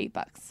only $8.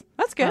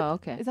 That's good. Oh,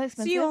 okay. Is that So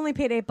expensive? you only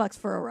paid $8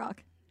 for a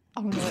rock.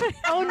 Oh no!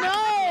 Oh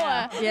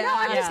no! Yeah.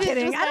 I'm just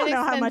kidding. I don't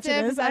know how much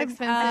it is. That I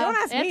expensive. don't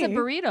ask It's me. a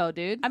burrito,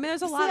 dude. I mean,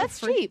 there's a See, lot that's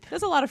of free, cheap.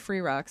 There's a lot of free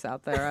rocks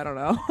out there. I don't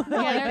know.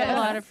 Yeah, there's a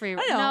lot of free.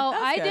 know, No,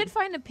 that's I good. did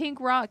find a pink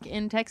rock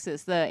in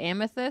Texas, the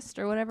amethyst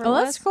or whatever. Oh,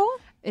 it that's was. cool.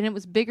 And it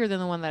was bigger than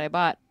the one that I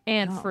bought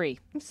and free.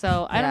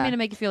 So I don't Yeah. mean to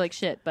make you feel like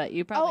shit, but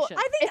you probably Oh, should.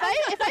 I think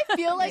if I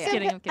feel like Just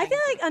kidding, I'm I kidding. feel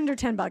like under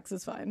 $10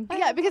 is fine.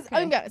 yeah, because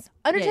I'm guys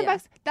under Yeah, $10. yeah.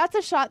 That's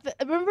a shot.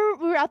 Remember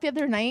we were out the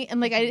other night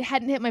and like I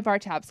hadn't hit my bar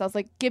tab, so I was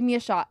like, "Give me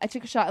a shot." I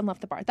took a shot and left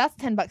the bar. That's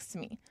 $10 to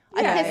me.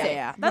 I Yeah, piss yeah, it.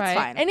 yeah. That's Right.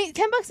 fine. Any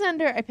 $10 and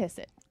under, I piss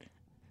it.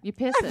 You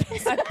piss it.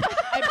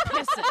 I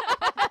piss it.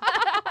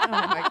 Oh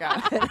my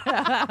god. Wait,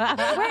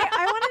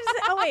 I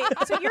wanted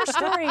to say, so your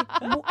story,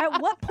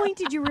 at what point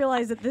did you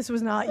realize that this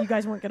was not, you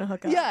guys weren't going to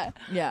hook up? Yeah.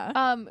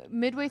 Yeah.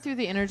 Midway through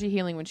the energy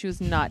healing when she was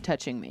not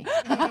touching me.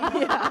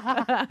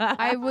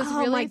 I was Oh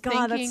really my God,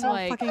 that's thinking so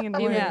like fucking it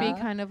would annoying. be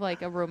kind of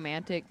like a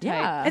romantic type.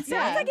 Yeah. It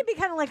sounds like it'd be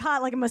kind of like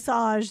hot, like a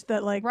massage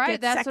that like Right,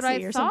 gets that's what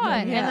sexy I or thought.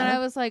 something. And then I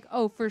was like,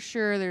 oh, for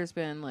sure there's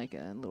been like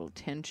a little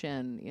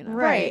tension, you know.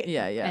 Right.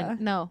 Yeah, yeah.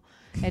 And no.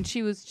 And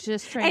she was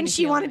just trying and to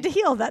she heal wanted me. to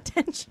heal that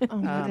tension. Oh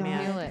my God.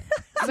 man. Feel it.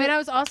 But I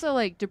was also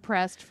like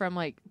depressed from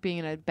like being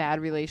in a bad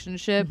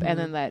relationship and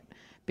then that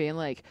being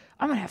like,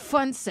 I'm gonna have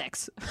fun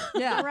sex.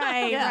 Yeah.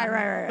 Right.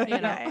 You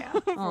know. Yeah.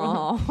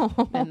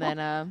 Oh. And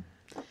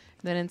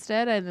then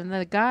instead and then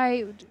the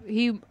guy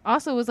he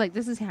also was like,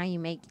 this is how you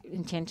make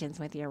intentions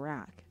with your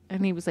rock.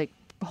 And he was like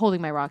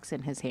holding my rocks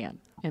in his hand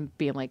and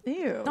being like,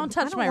 Ew. Don't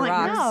touch I don't my want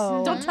rocks.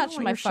 yours. Don't I touch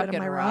want my your shit in fucking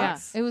my yeah,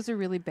 rocks. it was a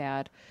really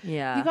bad.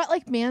 Yeah. You got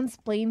like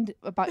mansplained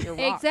about your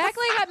rocks.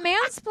 Exactly, I got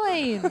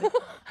mansplained.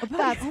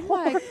 That's Oh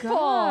my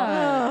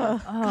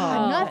god.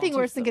 God, nothing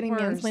worse than getting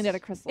worst. mansplained at a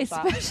crystal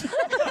shop. Especially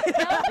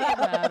tell me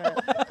about it.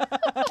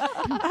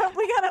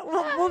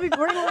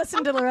 we're gonna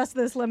listen to the rest of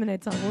this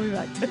Lemonade song. We'll be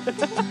back.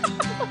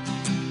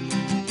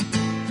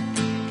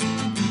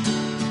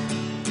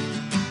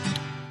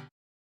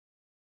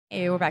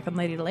 Hey, we're back on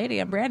Lady to Lady.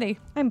 I'm Brandy.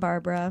 I'm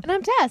Barbara. And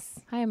I'm Tess.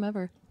 Hi, I'm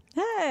Ever.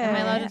 Hey. Am I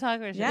allowed to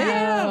talk? Or should I-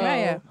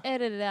 Yeah.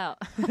 Edit it out.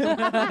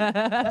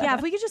 Yeah,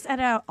 if we could just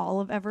edit out all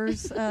of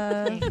Ever's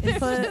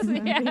input.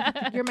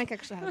 Your mic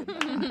actually has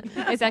it.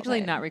 It's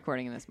actually not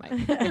recording in this mic.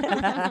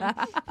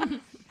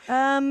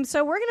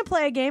 So we're going to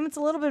play a game. It's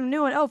a little bit of a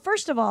new one. Oh,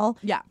 first of all,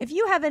 Yeah. if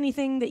you have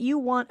anything that you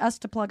want us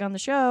to plug on the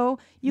show,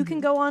 you can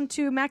go on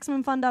to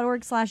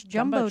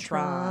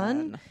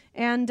MaximumFun.org/Jumbotron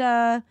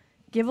and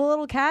give a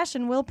little cash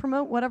and we'll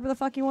promote whatever the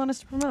fuck you want us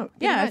to promote.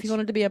 Yeah, if you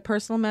want it to be a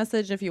personal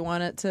message, if you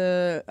want it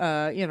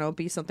to,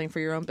 be something for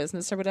your own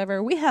business or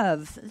whatever, we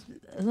have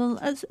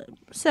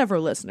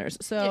several listeners.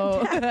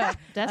 So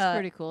That's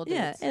pretty cool.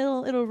 Dudes. yeah,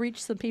 it'll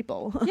reach some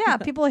people. Yeah,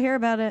 people hear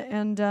about it.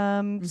 And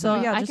so,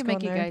 yeah, I just can go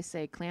make in you there. guys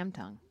say clam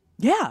tongue.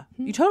 Yeah,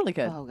 you totally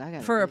could Oh, I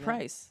gotta for do a that.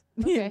 price.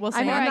 Okay. We'll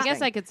say I anything.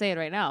 guess I could say it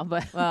right now,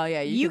 but Well,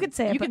 yeah, You could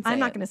say it, but can I'm say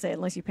not it. going to say it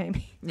unless you pay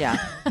me. Yeah,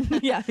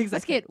 yeah, let's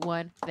exactly. get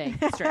one thing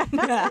straight.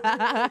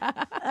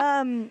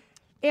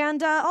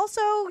 And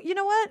also, you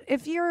know what?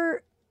 If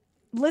you're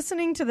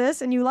listening to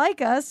this and you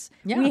like us,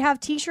 we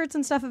have t-shirts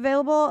and stuff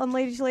available on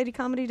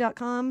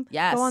ladytoladycomedy.com.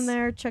 Yes. Go on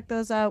there, check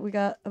those out. We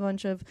got a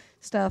bunch of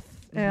stuff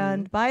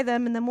and buy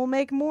them, and then we'll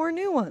make more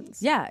new ones.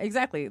 Yeah,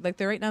 exactly. Like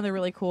right now they're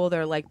really cool.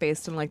 They're like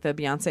based on like the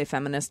Beyonce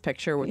feminist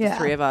picture with the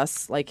three of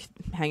us like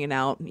hanging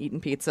out and eating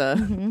pizza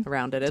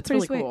around it. It's pretty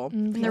really sweet. cool.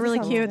 And they're really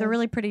cute. They're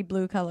really pretty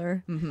blue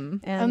color.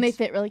 And they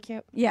fit really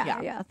cute.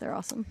 Yeah, they're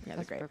awesome. Yeah,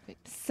 they're great.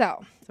 Perfect.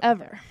 So,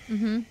 Ever.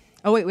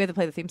 Oh wait, we have to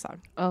play the theme song.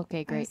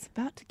 Okay, I great. was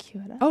about to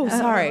cue it up. Oh,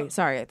 sorry. It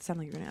sounded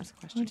like you were gonna ask a I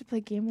question. want to play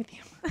a game with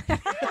you.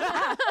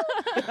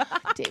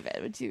 David,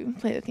 would you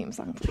play the theme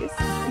song, please?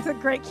 It's a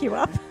great cue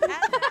up.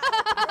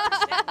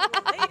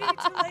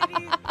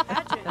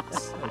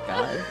 Oh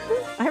God.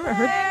 I haven't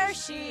heard I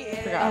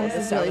forgot Oh, what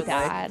this is sounded really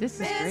like. bad. This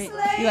is great.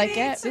 You like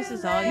it? This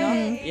is all y'all.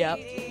 Yep.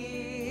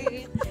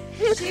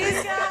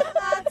 She's got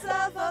lots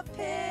of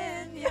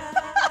opinions.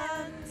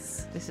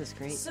 This is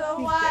great. So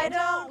why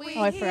don't we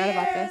Oh, I forgot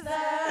about hear this.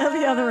 them?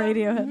 the other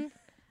Radiohead.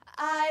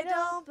 I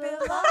don't belong.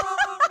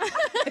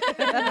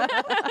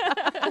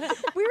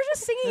 We were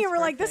just singing and we're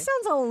like, this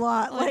sounds a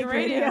lot like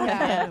Radiohead.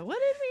 Yeah. What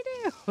did we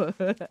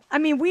do? I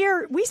mean,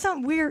 we're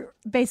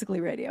basically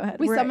Radiohead.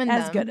 We we're summoned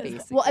as them. good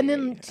as Well, and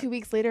then 2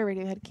 weeks later,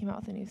 Radiohead came out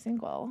with a new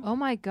single. Oh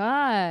my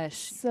gosh.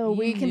 So You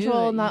we knew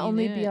control it, not you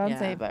only knew it.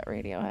 Beyonce, Yeah. but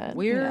Radiohead.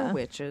 We're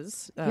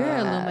witches. You're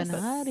but-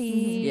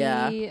 Illuminati.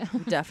 Yeah,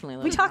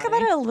 definitely. we talk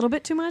about it a little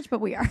bit too much, but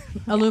we are.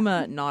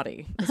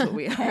 Illuminati is what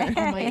we are.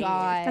 Oh my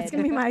God. That's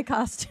gonna be my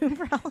costume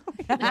for Halloween.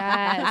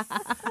 Yes.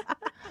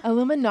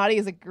 Illuminati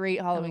is a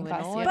great Halloween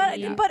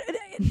costume. But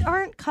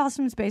aren't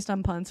costumes based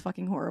on puns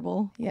fucking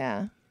horrible?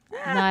 yeah.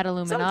 Not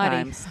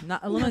Illuminati. Sometimes.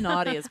 Not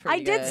Illuminati is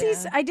pretty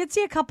I did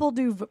see a couple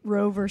do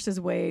Roe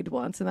versus Wade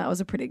once, and that was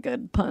a pretty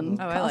good pun.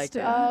 Oh, I liked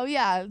costume. it. Oh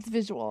yeah, it's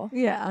visual.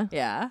 Yeah.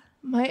 Yeah.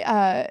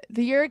 My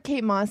the year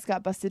Kate Moss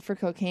got busted for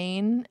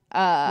cocaine,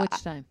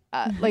 Which time?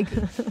 like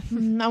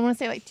I want to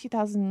say like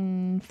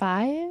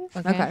 2005.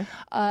 Okay.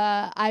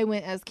 I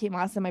went as Kate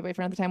Moss and my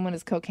boyfriend at the time went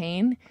as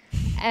Cocaine,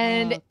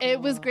 and it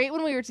was great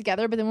when we were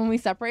together. But then when we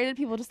separated,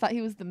 people just thought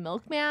he was the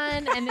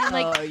milkman, and then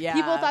like Oh, yeah.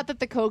 people thought that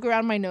the coke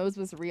around my nose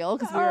was real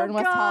because we were Oh, in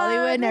West God.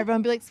 Hollywood, and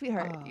everyone would be like,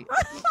 "Sweetheart."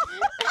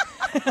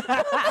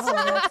 Oh,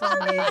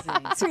 that's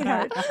amazing.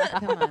 Sweetheart.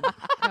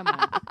 Come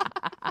on.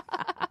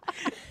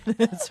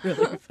 That's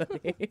really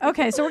funny.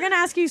 Okay, so we're gonna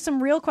ask you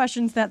some real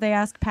questions that they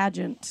ask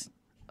pageant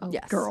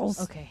Yes.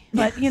 girls. Okay.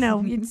 But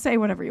you say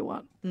whatever you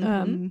want.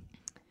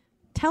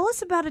 Tell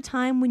us about a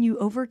time when you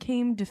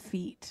overcame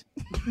defeat.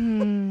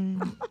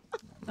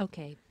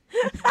 Okay.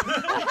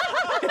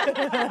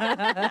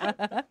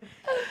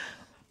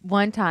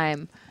 One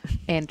time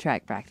in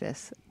track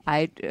practice,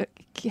 I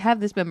have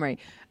this memory.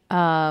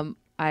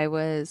 I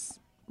was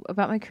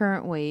about my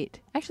current weight.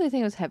 Actually, I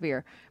think it was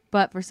heavier.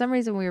 But for some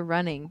reason, we were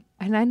running.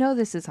 And I know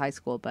this is high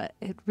school, but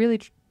it really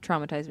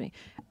traumatized me.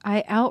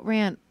 I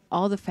outran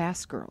all the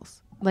fast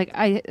girls. Like,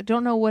 I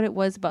don't know what it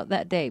was about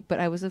that day, but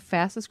I was the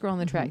fastest girl on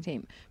the track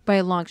team by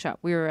a long shot.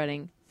 We were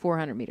running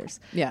 400 meters.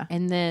 Yeah.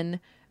 And then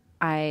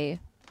I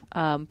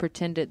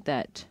pretended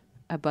that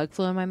a bug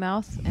flew in my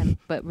mouth,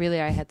 but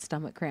really I had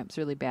stomach cramps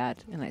really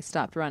bad, and I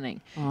stopped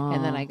running.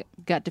 And then I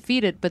got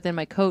defeated, but then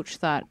my coach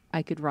thought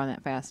I could run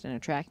that fast in a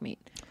track meet.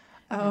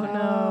 Oh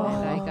no.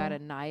 And I got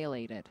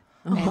annihilated.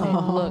 And it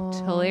looked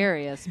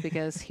hilarious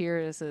because here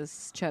is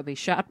this chubby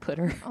shot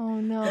putter Oh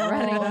no!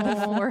 running the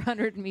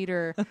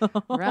 400-meter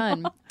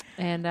run.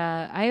 And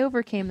I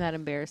overcame that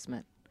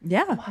embarrassment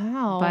Yeah.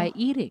 Wow. by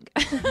eating.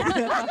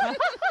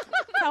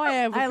 How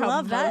I overcome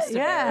love that. most of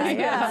Yeah, it.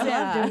 yeah. I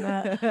love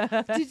doing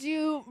that. Did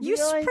you? You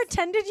realize-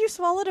 pretended you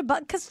swallowed a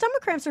bug because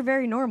stomach cramps are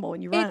very normal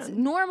when you run. It's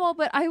normal,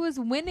 but I was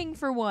winning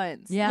for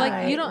once. Yeah.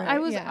 Like, you Right, don't,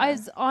 right. I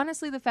was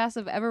honestly the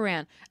fastest I've ever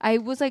ran. I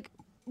was like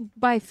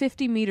by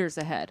 50 meters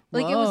ahead.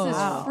 Like, it was this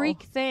Whoa.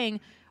 freak thing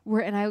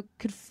where, and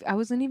I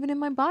wasn't even in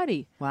my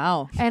body.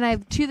 Wow. And I,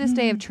 to this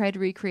day, have tried to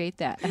recreate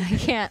that, and I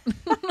can't.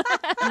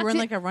 You were in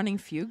like a running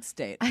fugue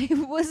state. I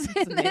was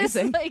in this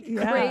amazing. like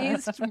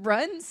crazed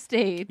run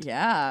state.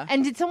 Yeah.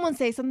 And did someone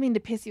say something to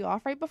piss you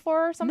off right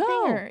before or something?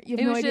 No, Or you have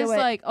it no was idea just what?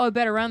 like, oh, I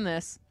better run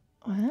this.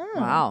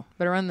 Wow.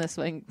 Better run this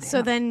way.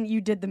 So then you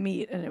did the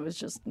meet, and it was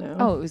just no.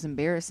 Oh, it was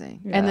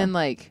embarrassing. Yeah. And then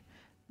like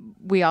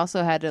we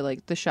also had to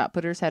like the shot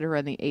putters had to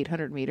run the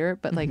 800 meter,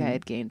 but like I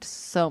had gained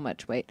so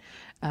much weight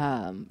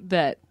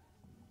that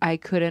I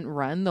couldn't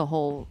run the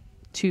whole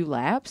 2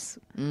 laps.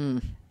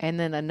 And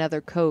then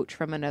another coach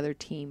from another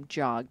team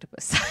jogged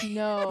beside me.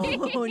 No.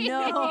 Oh,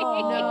 no.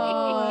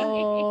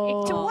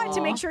 No. To what?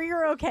 To make sure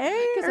you're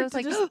okay? Because I Or was to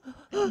like, just-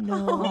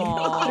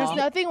 No. There's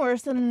nothing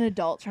worse than an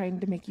adult trying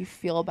to make you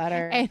feel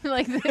better. and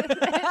like, and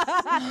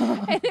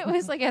it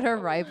was like at our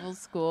rival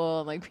school,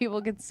 and like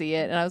people could see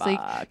it, and I was like,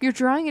 "You're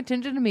drawing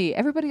attention to me.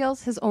 Everybody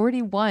else has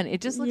already won.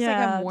 It just looks like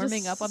Yeah, I'm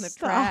warming just up on the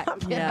stop. track.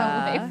 Get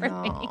Yeah. away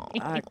from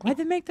me." Why'd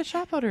they make the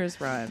shot putters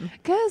run?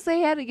 Because they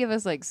had to give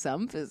us like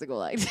some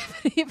physical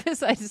activity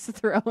besides just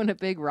throwing a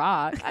big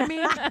rock. I mean,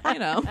 you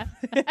know.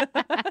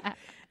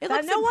 It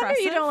looks no wonder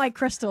you impressive. don't like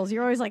crystals.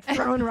 You're always like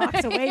throwing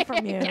rocks away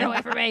from you. Get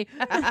away from me.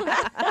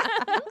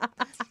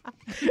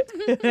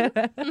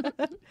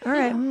 All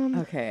right.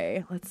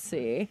 Okay, let's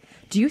see.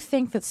 Do you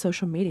think that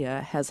social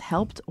media has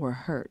helped or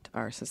hurt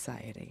our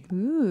society?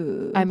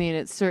 Ooh. I mean,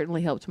 it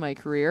certainly helped my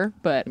career,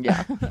 but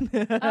Yeah.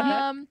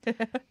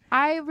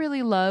 I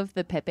really love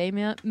the Pepe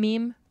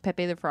meme,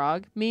 Pepe the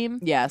Frog meme,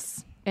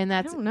 Yes. and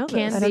that's don't know this.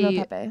 can I don't know be.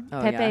 Pepe.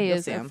 Oh, Pepe yeah, you'll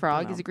is see a him.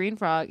 frog. I He's a know. green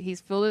frog.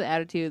 He's filled with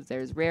attitudes.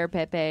 There's rare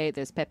Pepe.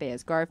 There's Pepe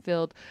as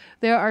Garfield.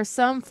 There are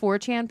some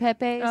 4chan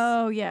Pepes.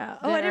 Oh, yeah.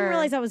 Oh, I that didn't are-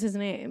 realize that was his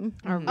name.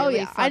 Are Oh, really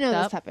yeah. I know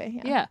this fucked up.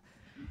 Pepe. Yeah.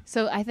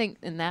 So I think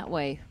in that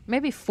way,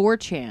 maybe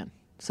 4chan,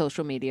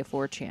 social media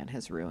 4chan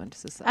has ruined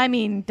society. I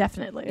mean,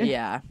 definitely.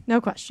 Yeah.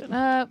 No question.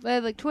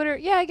 Like Twitter,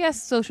 yeah, I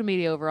guess social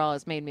media overall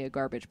has made me a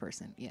garbage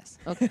person. Yes.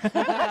 Okay.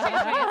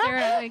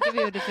 I'm going to give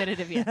you a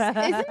definitive yes.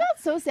 Isn't that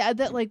so sad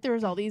that like there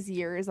was all these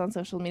years on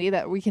social media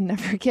that we can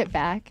never get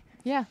back?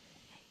 Yeah.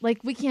 Like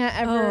we can't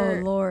Oh,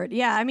 ever. Lord.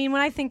 Yeah. I mean,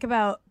 when I think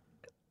about,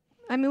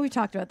 I mean, we've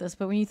talked about this,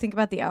 but when you think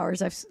about the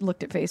hours I've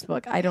looked at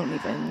Facebook, I don't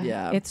even.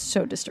 Yeah. It's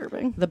so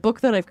disturbing. The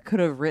book that I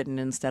could have written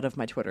instead of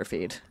my Twitter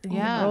feed.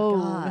 Yeah.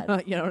 Oh,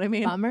 You know what I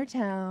mean? Bummer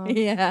town.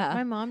 Yeah.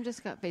 My mom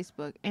just got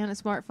Facebook and a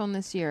smartphone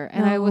this year,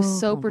 and I was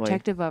so Oh, boy.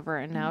 protective of her,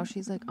 and now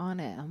she's like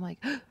on it. I'm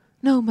like,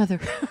 no, mother.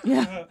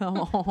 Yeah.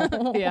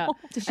 Oh. Yeah.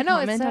 Does she I know,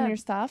 it's comment on sad. your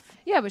stuff?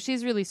 Yeah, but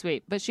she's really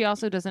sweet. But she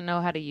also doesn't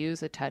know how to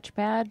use a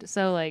touchpad.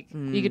 So, like,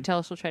 you could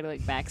tell she'll try to,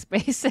 like,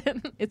 backspace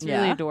it. It's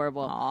really Yeah.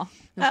 adorable. Aw.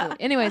 It's really-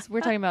 Anyways, we're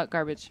talking about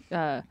garbage.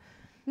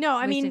 No,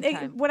 I mean, Wasting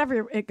time.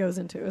 whatever it goes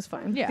into is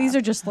fine. Yeah. These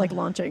are just like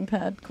launching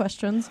pad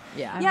questions.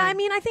 Yeah. Yeah, I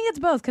mean, I think it's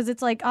both because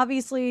it's like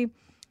obviously,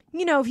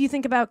 you know, if you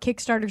think about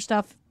Kickstarter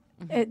stuff,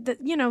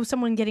 you know,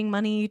 someone getting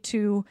money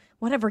to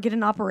whatever, get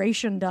an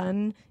operation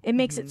done, it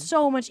makes it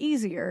so much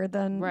easier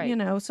than, Right. you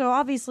know, so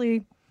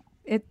obviously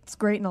it's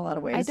great in a lot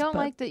of ways. I don't but-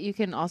 like that you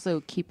can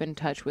also keep in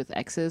touch with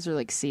exes or,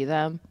 like, see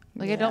them.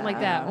 Like, I don't like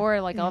that.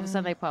 Or, like, all of a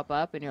sudden they pop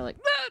up and you're like,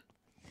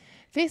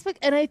 Facebook,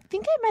 and I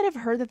think I might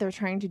have heard that they're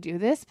trying to do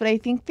this, but I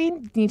think they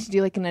need to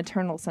do like an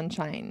eternal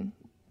sunshine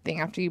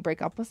thing after you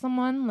break up with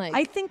someone. Like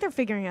I think they're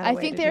figuring out. I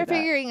think they're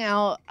figuring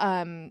out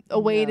a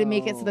way to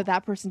make it so that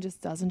that person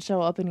just doesn't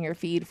show up in your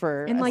feed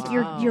for and a like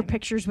long your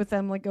pictures with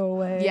them like go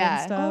away. Yeah.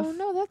 and stuff. oh,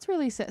 no, that's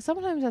really sad.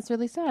 Sometimes that's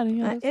really sad. You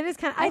know, It is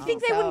kind of. I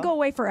think they wouldn't so. go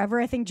away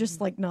forever. I think just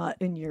like not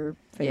in your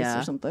face Yeah.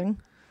 or something.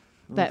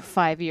 that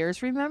 5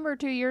 years, remember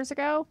 2 years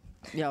ago?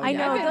 Yeah, I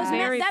know I've been those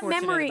very that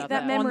fortunate memory. about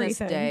That that. On memory this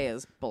thing. day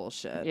is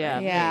bullshit. Yeah.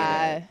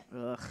 Yeah.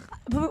 Ugh.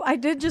 But I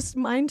did just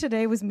mine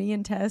today was me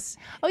and Tess.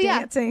 Oh, yeah.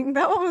 dancing.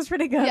 That one was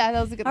pretty good. Yeah,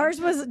 that was a good one. Ours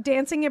was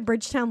dancing at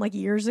Bridgetown like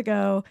years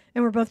ago,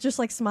 and we're both just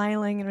like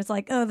smiling, and it was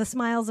like, oh, the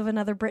smiles of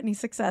another Britney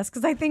success.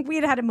 Because I think we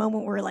had a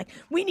moment where we're like,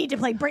 we need to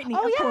play Britney,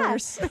 Oh, of yeah.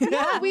 course.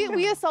 Yeah,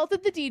 we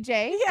assaulted the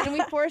DJ Yeah. and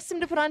we forced him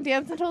to put on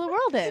Dance Until the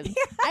World Ends.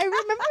 I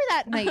remember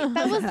that night.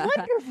 That was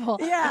wonderful.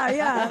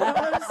 yeah,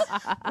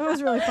 that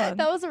was really fun.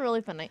 That was a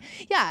really fun night.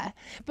 Yeah.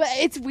 But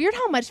it's weird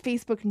how much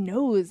Facebook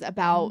knows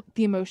about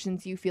the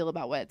emotions you feel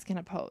about what it's going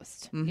to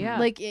post. Yeah.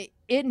 Like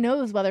it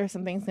knows whether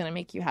something's going to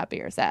make you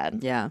happy or sad.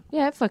 Yeah.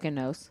 Yeah, it fucking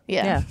knows.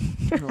 Yeah.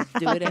 Yeah. We'll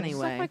do it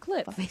anyway. Suck my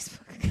clip,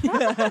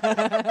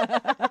 Facebook.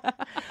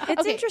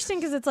 It's Okay. interesting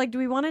because it's like, do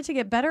we want it to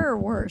get better or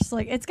worse?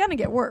 Like, it's gonna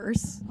get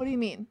worse. What do you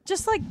mean?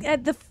 Just like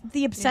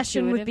the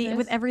obsession with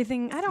Intuitiveness?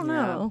 everything. I don't Yeah.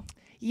 know.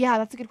 Yeah,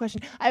 that's a good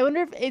question. I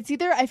wonder if it's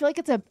either I feel like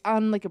it's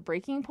on like a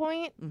breaking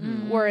point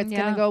where it's going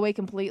yeah. to go away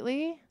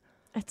completely.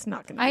 It's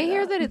not gonna. I do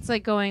hear that it's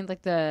like going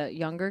like the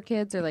younger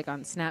kids are like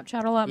on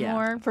Snapchat a lot Yeah.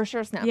 more. For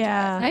sure Snapchat.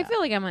 Yeah. I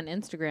feel like I'm on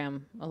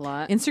Instagram a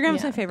lot.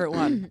 Instagram's Yeah. my favorite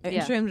one. Yeah.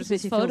 Instagram just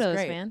makes Just me feel photos,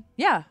 great. man.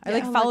 Yeah, I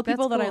like Yeah. follow Like, that's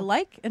people that I cool.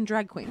 like and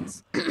drag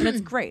queens, and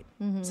it's great.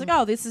 It's like,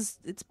 oh,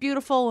 it's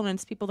beautiful, and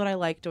it's people that I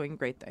like doing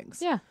great things.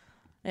 Yeah.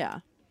 Yeah.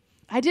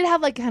 I did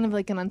have like kind of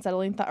like an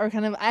unsettling thought, or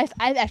kind of I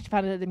actually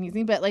found it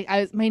amusing, but like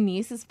my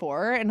niece is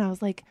 4, and I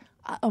was like,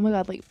 oh my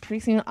god, like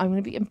pretty soon I'm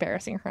gonna be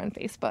embarrassing her on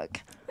Facebook.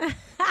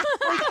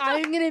 Like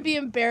I'm gonna be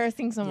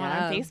embarrassing someone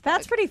on Yeah. Facebook.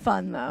 That's pretty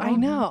fun though. I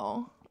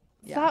know.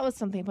 So that was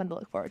something fun to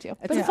look forward to.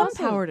 It's a fun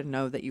power to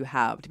know that you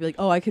have to be like,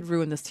 oh, I could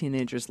ruin this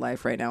teenager's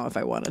life right now if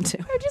I wanted to.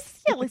 Or just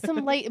like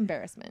some light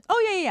embarrassment.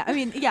 Oh yeah. I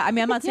mean, I'm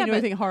not saying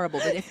anything horrible,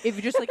 but if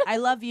you're just like, I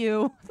love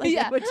you, like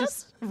that would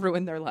just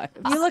ruin their life.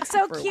 You look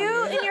so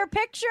cute in your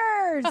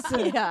pictures.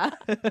 Yeah.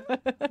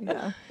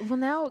 Well,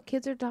 now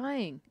kids are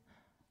dying.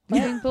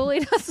 Being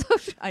bullied on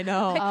social. I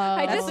know.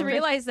 I just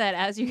realized that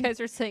as you guys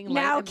were saying.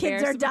 Now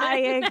kids are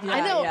dying. I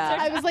know. Yeah.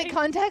 I was like,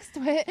 context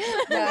what?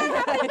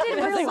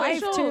 In real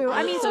life too.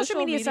 I mean, social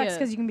media sucks media.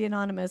 because you can be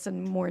anonymous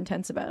and more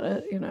intense about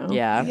it. You know.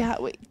 Yeah. Yeah.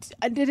 Wait.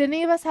 Did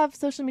any of us have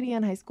social media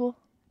in high school?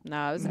 No,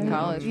 I was in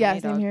college. Yeah,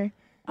 same here.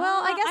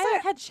 Well, I guess I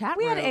had chat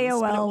we had rooms,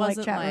 but it AOL like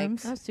wasn't chat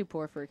rooms. I was too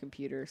poor for a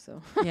computer,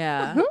 so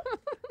Yeah.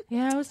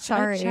 Yeah, I was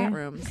Sorry. chat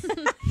rooms.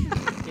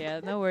 yeah,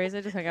 no worries.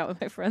 I just hung out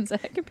with my friends that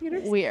had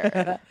computers. Weird.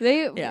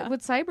 They Yeah.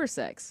 with cyber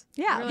sex.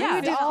 Yeah, We're Yeah,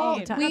 like, it's all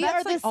 15. time. We that's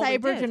are the like all we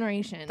cyber did.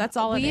 generation. That's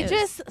all it we is.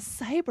 just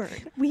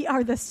cybered. we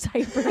are the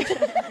cyber.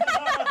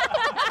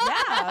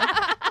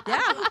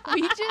 Yeah.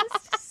 we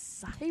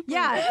just cyber.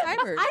 Yeah,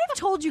 Cyber. I've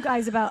told you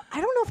guys about. I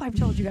don't know if I've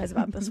told you guys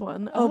about this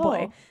one. Oh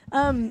boy.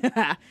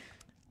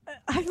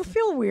 I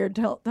feel weird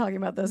talking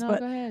about this, No, but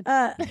go ahead.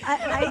 I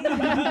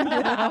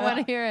I want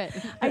to hear it.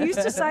 I used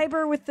to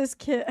cyber with this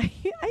kid.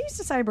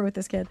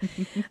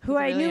 Who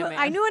I really knew. a man.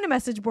 I knew in a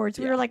message board.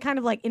 So we were like kind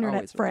of like internet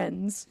Always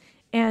friends.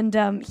 And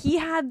he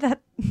had that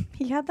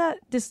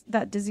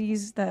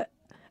disease that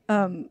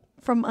from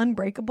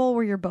Unbreakable,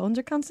 where your bones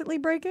are constantly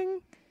breaking.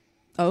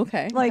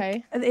 Okay. Like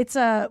Okay. it's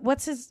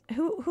what's his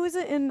who is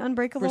it in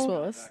Unbreakable? Bruce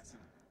Willis.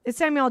 It's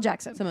Samuel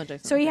Jackson. Samuel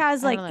Jackson, So he okay.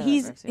 has I don't like know that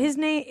he's I've seen his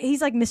name.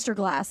 He's like Mr.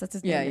 Glass. That's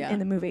his Yeah, name yeah. in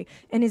the movie,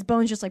 and his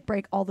bones just like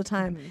break all the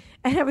time.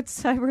 And I would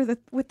cyber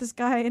with this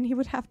guy, and he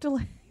would have to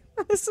like.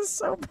 This is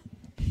so.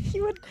 He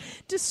would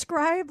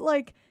describe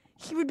like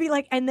he would be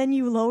like, and then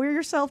you lower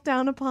yourself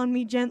down upon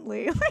me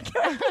gently, like it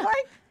would be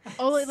like.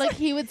 Oh, like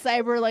he would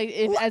cyber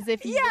as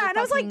if you Yeah, were and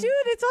I was like, fucking- dude,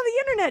 it's on the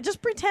internet.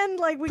 Just pretend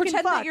like we Pretend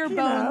can fuck, that your you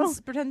know? bones.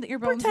 Pretend that your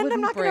bones. Pretend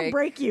I'm wouldn't not going to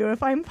break you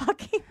if I'm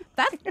fucking.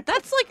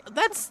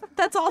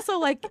 That's also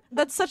like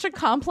that's such a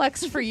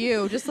complex for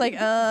you. Just like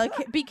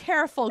be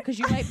careful because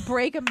you might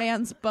break a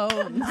man's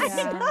bones.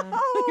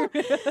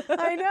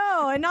 I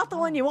know, and not the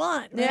one you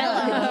want.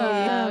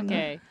 Yeah.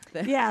 Okay.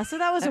 Yeah, so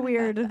that was a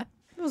weird.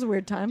 It was a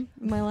weird time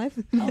in my life.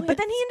 But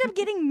then he ended up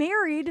getting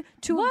married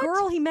to a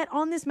girl he met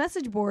on this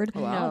message board.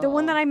 Wow. The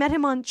one that I met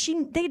him on.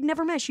 They'd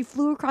never met. She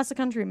flew across the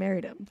country and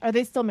married him. Are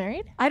they still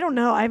married? I don't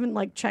know. I haven't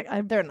like checked.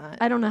 They're not.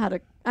 I don't know how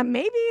to.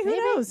 Maybe who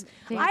knows?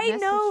 They I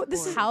know message this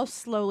board. is How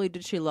slowly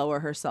did she lower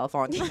herself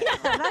on you? Just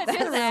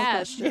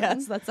ask.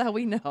 Yes, that's how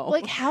we know.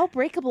 Like, how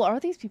breakable are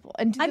these people?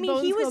 And do I the mean,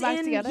 bones he go was back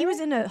in together? he was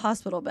in a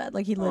hospital bed.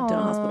 Like he lived in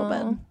a hospital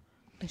bed.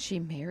 And she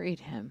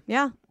married him.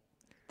 Yeah,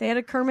 they had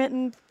a Kermit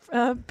and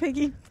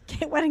Piggy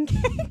wedding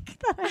cake.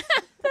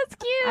 That's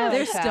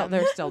cute.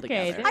 they're still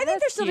Okay, together. I think they're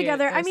That's still cute.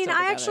 together. I They're mean, still I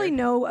together. actually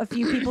know a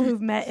few people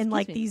who've met in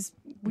like me. these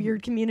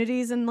weird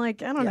communities, and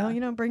like I don't know,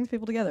 Yeah. brings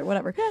people together.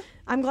 Whatever.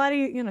 I'm glad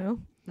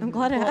I'm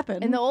glad it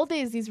happened. In the old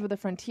days, these were the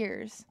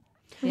frontiers.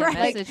 Yeah,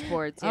 Right. message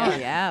boards. Oh Yeah.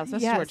 yeah,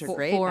 message Yes. boards are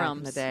great back in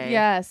Forums. the day.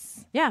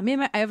 Yes. Yeah,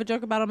 I have a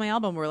joke about on my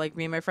album where like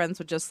me and my friends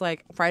would just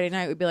like Friday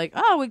night we'd be like,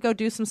 oh, we'd go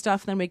do some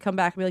stuff, and then we'd come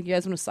back and be like, you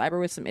guys want to cyber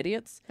with some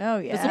idiots? oh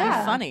This would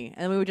yeah. be funny,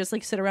 and we would just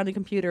like sit around the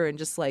computer and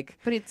just like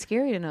But it's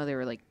scary to know they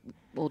were like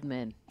old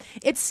men.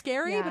 it's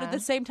scary, but Yeah. at the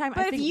same time, But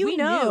I if think you we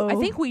know- knew. I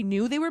think we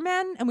knew they were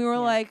men, and we were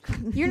like,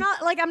 You're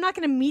not like I'm not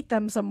going to meet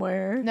them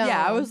somewhere. No.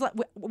 yeah, I was like,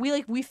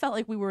 we felt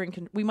like we were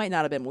in. We might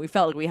not have been, but we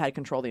felt like we had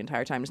control the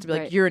entire time, just to be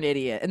like, Right. you're an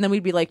idiot, and then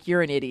we'd be like,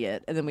 you're an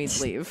idiot, and then we'd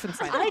leave and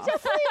sign I off.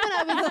 definitely,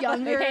 when I was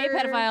younger, Hey,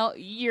 pedophile,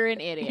 you're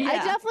an idiot. I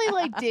definitely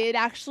like did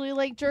actually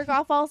like jerk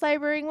off while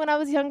cybering when I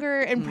was younger,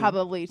 and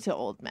probably to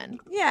old men.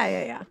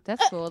 Yeah.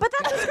 That's cool. But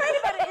that's what's great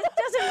about it.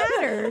 It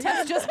doesn't matter.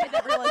 Tess just made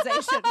that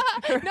realization.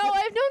 No,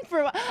 I've known for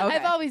a while. Okay.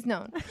 I've always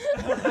known.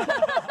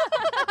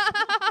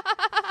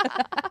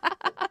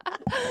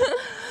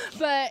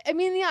 But I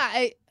mean,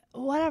 yeah,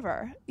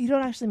 whatever. You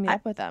don't actually meet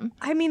up with them.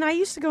 I mean, I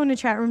used to go into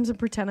chat rooms and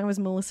pretend I was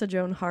Melissa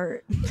Joan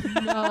Hart.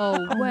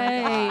 No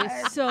way.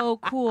 So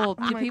cool.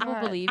 Do my people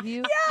God. believe you?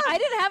 Yeah. I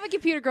didn't have a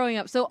computer growing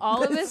up, so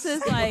all of this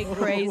is like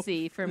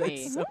crazy for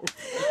me. Because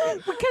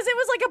it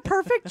was like a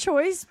perfect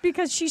choice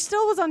because she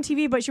still was on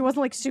TV, but she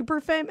wasn't like super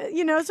famous, So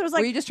it was Were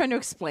like, you just trying to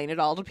explain it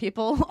all to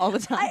people all the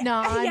time?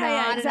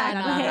 yeah,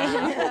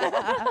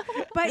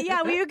 exactly. But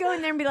yeah, we would go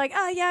in there and be like,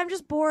 oh yeah, I'm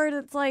just bored.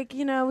 It's like,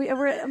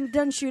 I'm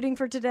done shooting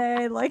for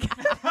today. Like,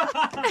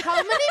 How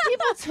many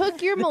people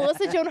took your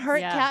Melissa Joan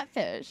Hart Yeah.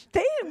 catfish?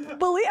 they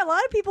believe a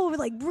lot of people were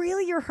like,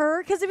 really, you're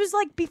her? Because it was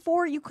like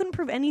before you couldn't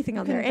prove anything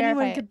on there. couldn't verify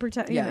Anyone it. could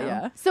pretend.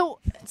 Yeah. So,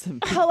 It's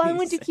how long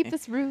would you amazing. keep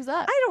this ruse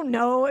up? I don't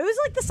know. It was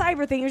like the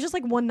cyber thing. It was just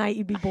like one night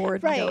you'd be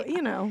bored. Right.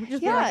 And go,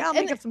 just Yeah, be like, I'll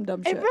make and up some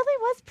dumb It shit. really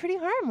was pretty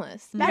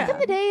harmless. Back in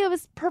the day, it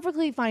was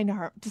perfectly fine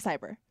to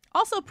cyber.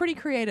 Also pretty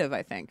creative,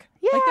 I think.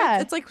 Yeah.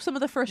 It's like some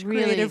of the first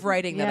creative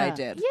writing that I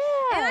did.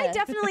 Yeah. And I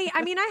definitely,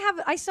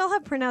 I still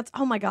have printouts.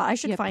 Oh my God, I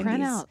should find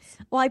printouts. these.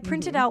 Well, I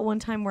printed out one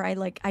time where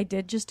I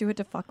did just do it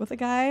to fuck with a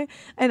guy,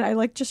 and I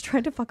like just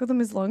tried to fuck with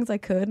him as long as I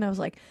could, and I was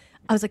like,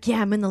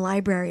 yeah, I'm in the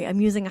library.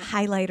 I'm using a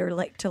highlighter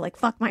to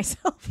fuck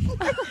myself. All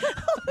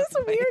this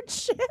weird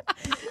shit.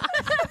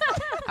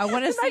 I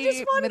want to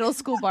see middle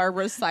school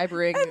Barbara's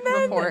cybering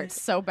report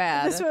so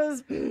bad. This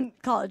was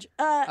college.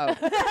 But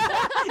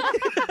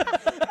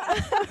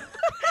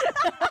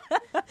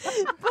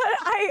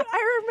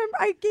I remember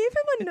I gave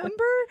him a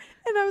number,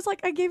 and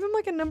I gave him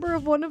like a number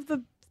of one of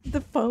the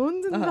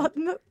phones in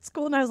the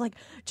school, and I was like,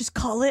 just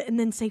call it and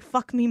then say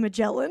 "fuck me,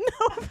 Magellan."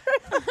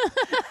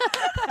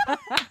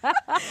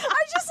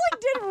 I just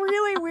did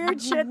really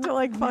weird shit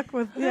to fuck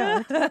with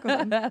him.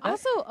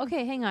 Also,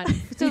 okay, hang on.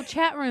 So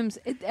chat rooms,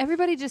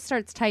 everybody just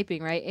starts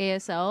typing, right?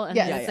 ASL, and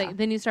then, it's like,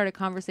 then you start a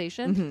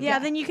conversation. Mm-hmm. Yeah,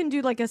 then you can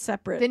do a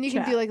separate. Then you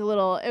can do a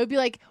little. It would be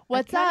like,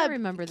 "What's kinda up?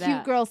 remember Cute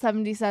that. girl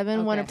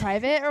 77 want a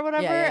private or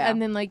whatever,"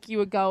 and then you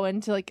would go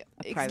into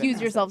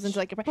excuse yourselves into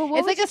a private. But what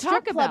it's would like you a strip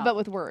talk club about? but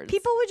with words.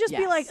 People would just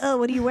be like, "Oh,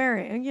 what are you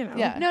wearing?" You know.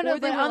 Yeah. No, Or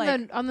they but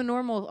were on the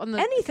normal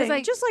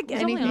anything, just like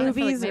was only any on it for,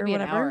 movies or maybe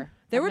an whatever. hour.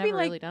 There I've would be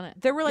never really done it.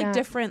 there were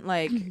different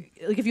like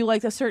if you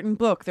liked a certain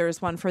book, there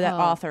was one for that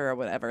author or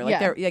whatever.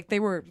 They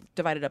were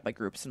divided up by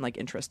groups and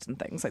interests and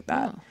things like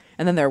that.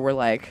 And then there were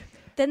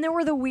Then there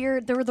were the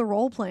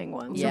role playing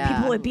ones. Yeah. So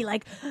people would be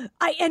like,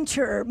 I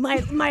enter my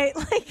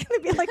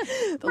they'd be like,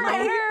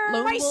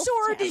 my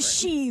sword is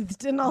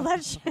sheathed and all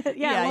that shit.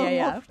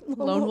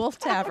 Lone Wolf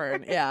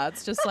Tavern. Yeah,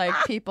 it's just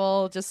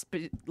people just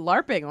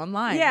LARPing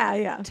online.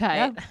 Yeah.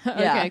 Tight.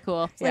 Yeah. Okay,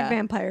 cool. It's like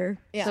vampire.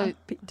 Yeah. So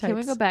can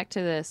we types. go back to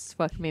this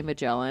 "fuck me,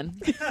 Magellan"?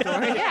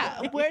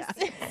 yeah.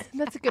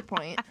 That's a good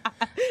point.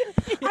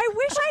 I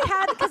wish I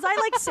had, because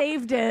I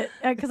saved it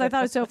because I thought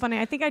it was so funny.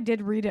 I think I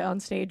did read it on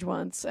stage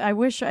once. I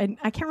wish I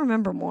can't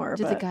remember more.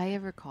 Did the but guy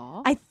ever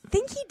call? I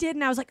think he did,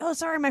 and I was like, oh,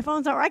 sorry, my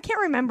phone's not. I can't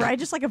remember. I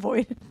just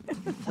avoided.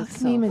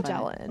 That's Me so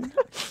Magellan.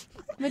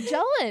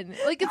 Magellan.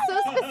 It's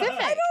so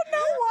specific. I don't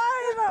know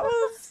why that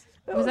was.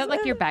 Was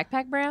that your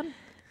backpack brand?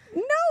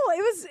 No, it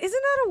was.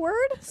 Isn't that a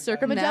word?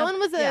 Magellan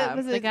was yeah.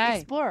 an guy.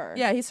 explorer.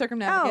 Yeah, he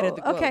circumnavigated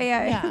the globe. Okay,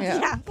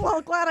 yeah. Well,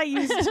 glad I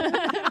used.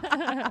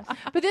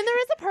 But then there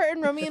is a part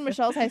in Romeo and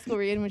Michelle's high school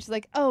reunion which is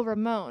like, oh,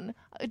 Ramon,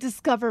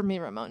 discover me,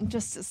 Ramon,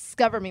 just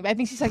discover me. But I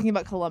think she's talking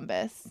about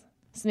Columbus,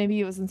 so maybe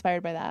he was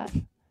inspired by that.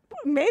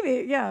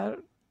 Maybe, yeah.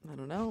 I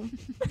don't know.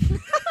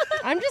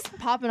 I'm just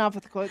popping off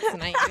with quotes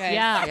tonight, you guys.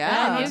 Yeah,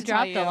 I'll you tell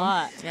dropped you. a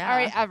lot. Yeah. All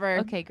right, ever.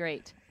 Okay,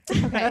 great.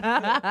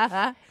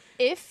 Okay.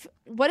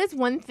 What is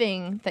one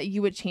thing that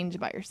you would change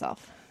about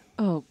yourself?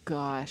 Oh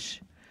gosh,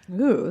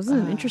 Ooh, this is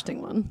an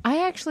interesting one.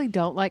 I actually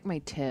don't like my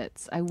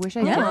tits. I wish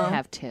I didn't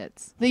have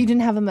tits. That you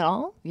didn't have them at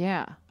all?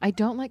 Yeah, I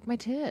don't like my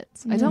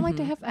tits. I don't like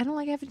to have. I don't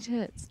like having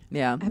tits.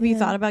 Yeah. Have you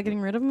thought about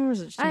getting rid of them, or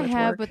is it just too I much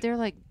have, work? but they're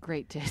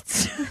great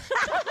tits.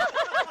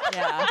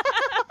 Yeah.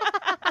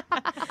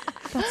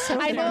 That's so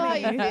I know how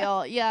you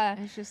feel. Yeah.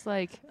 It's just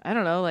I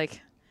don't know,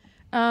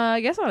 I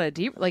guess on a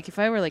deep, if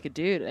I were a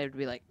dude, I'd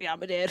be like, yeah,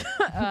 I'm a dude.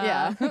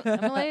 Yeah.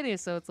 I'm a lady,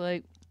 so it's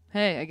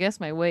hey, I guess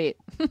my weight.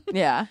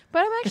 Yeah. But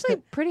I'm actually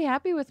pretty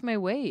happy with my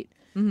weight.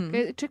 Mm-hmm.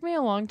 It took me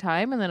a long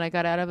time, and then I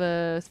got out of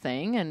a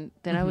thing, and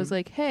then I was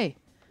like, hey,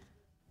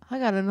 I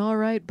got an all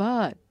right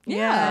butt.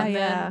 Yeah. And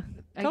yeah.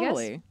 then, I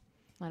Totally. guess,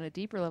 on a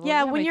deeper level.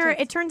 Yeah, my when you're,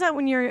 tits. it turns out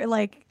when you're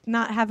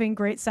not having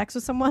great sex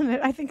with someone,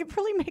 I think it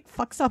really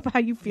fucks up how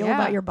you feel Yeah.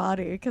 about your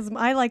body. Because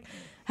I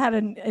had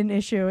an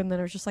issue, and then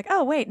it was just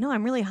oh wait, no,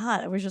 I'm really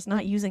hot. I was just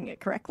not using it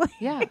correctly.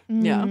 Yeah.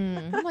 Yeah.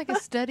 I'm like a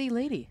steady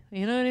lady.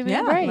 You know what I mean?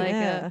 Yeah. Right.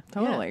 Yeah.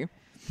 Totally.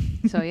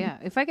 So yeah,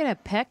 if I could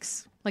have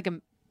pecs, if I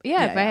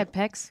Yeah. had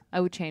pecs,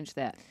 I would change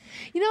that.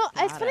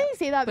 It's funny you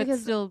say that But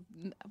because still,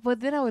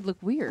 but then I would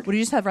look weird. Would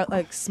you just have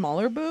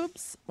smaller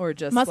boobs or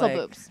just muscle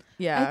boobs.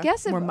 Yeah. I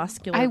guess more if,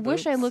 muscular. I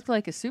wish I boobs? looked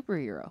like a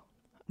superhero.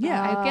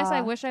 Yeah. I guess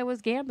I wish I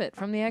was Gambit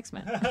from the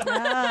X-Men. Choice.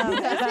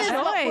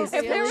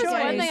 If there was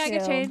one thing I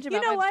could change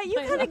about You know what? You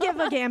kind of give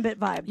a Gambit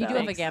vibe. You do though.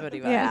 have a Gambit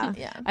vibe. Yeah.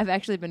 Yeah. I've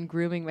actually been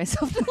grooming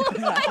myself to look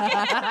like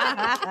it.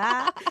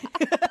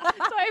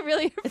 So I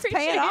really appreciate It's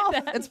paying off.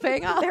 that. It's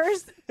paying off.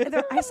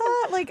 I saw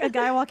a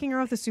guy walking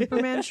around with a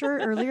Superman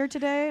shirt earlier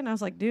today, and I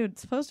was like, dude,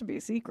 it's supposed to be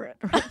a secret.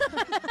 I'm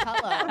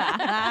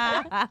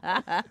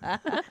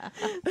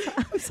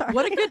sorry.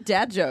 What a good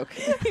dad joke.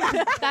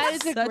 That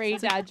is a Such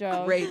great dad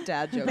joke. Great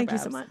dad joke. Thank you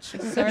so Babs. much.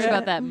 Sorry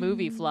about that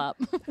movie flop.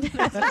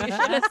 That's what you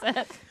should have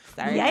said.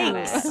 Sorry.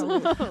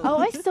 Yikes. Oh,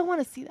 I still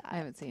want to see I that.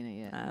 haven't seen it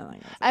yet. I don't like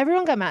that.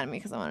 Everyone got mad at me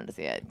because I wanted to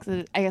see it.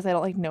 Because I guess I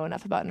don't know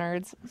enough about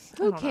nerds. I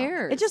Who don't know.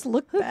 cares? It just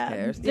looked bad.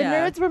 Cares? The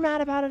nerds were mad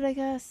about it, I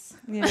guess.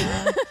 Yeah.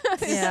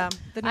 Yeah.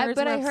 The nerds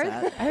but were I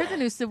upset. heard the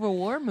new Civil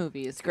War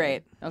movie is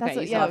great. Okay, That's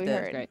what- you yeah, saw we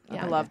it. heard. Great.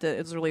 Yeah. I loved it.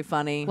 It was really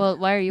funny. Well,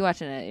 why are you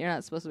watching it? You're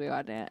not supposed to be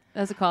watching it.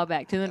 That's a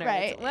callback to the nerds.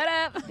 Right. What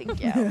up?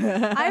 Thank you.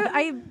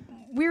 I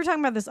we were talking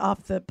about this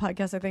off the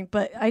podcast, I think,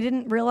 but I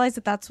didn't realize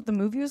that that's what the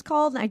movie was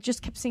called. And I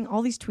just kept seeing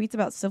all these tweets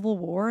about Civil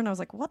War, and I was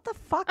like, what the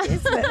fuck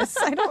is this?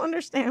 I don't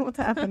understand what's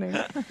happening.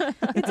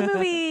 It's a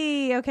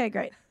movie. Okay,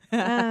 great.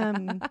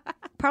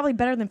 Probably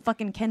better than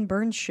fucking Ken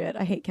Burns shit.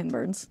 I hate Ken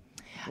Burns.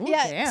 Ooh,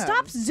 Yeah, damn.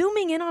 Stop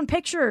zooming in on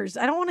pictures.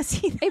 I don't want to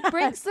see that. It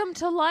brings them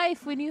to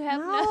life when you have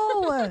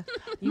No.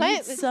 You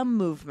need some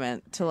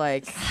movement to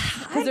like.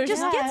 I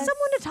just get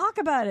someone to talk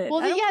about it. Well,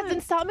 I don't yeah, wanna-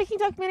 then stop making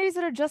documentaries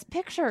that are just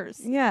pictures.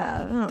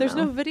 Yeah. I don't There's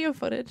know. no video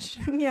footage.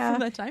 Yeah.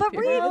 from that time But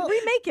period.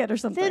 remake it or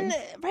something. Then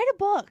write a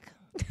book.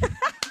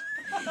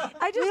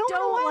 I just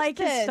don't like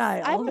his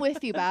style. I'm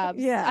with you, Babs.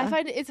 Yeah. I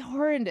find it's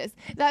horrendous.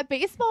 That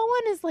baseball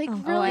one is like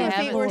really I a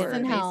haven't fate worse seen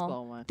than the hell.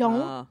 baseball one.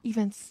 Don't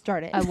even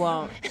start it. I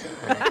won't.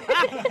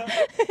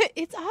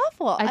 It's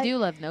awful. I do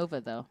love Nova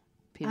though.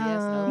 PBS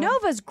Nova.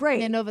 Nova's great.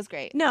 Yeah, Nova's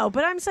great. No,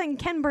 but I'm saying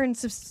Ken Burns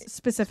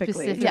specifically.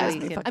 Specifically, drives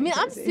me Ken- fucking I mean,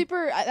 I'm crazy.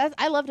 super.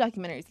 I love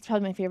documentaries. It's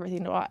probably my favorite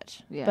thing to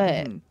watch. Yeah.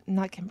 But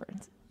not Kim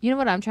Burns. You know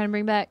what I'm trying to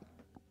bring back?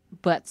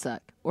 Butt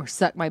suck or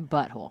suck my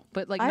butthole,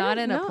 but like I not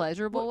don't in know. a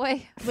pleasurable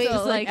way. Wait, so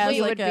so like as it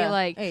like would be a,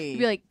 like hey. you'd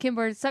be like Kim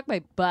Burns, suck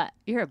my butt.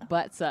 You're a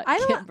butt suck. I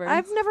Kim don't. Burns.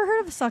 I've never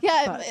heard of a suck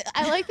Yeah, butt.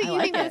 I like that you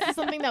think this is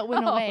something that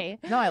went away.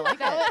 No, I like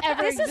it.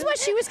 This is what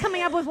she was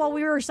coming up with while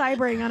we were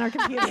cybering on our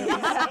computers. She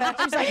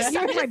was like,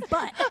 suck my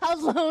butt.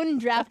 Alone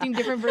drafting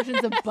different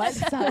versions of butt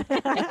suck.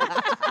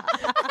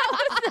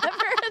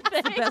 It's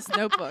the best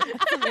notebook.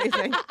 It's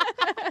amazing.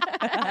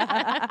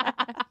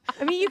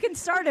 I mean, you can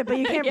start it, but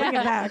you can't bring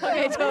it back.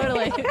 Okay,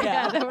 totally.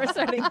 Yeah, then we're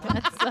starting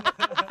butt suck.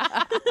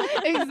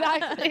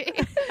 Exactly.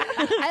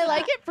 I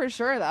like it for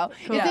sure, though.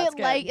 Yeah, Is it's it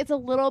good. like it's a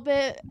little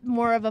bit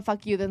more of a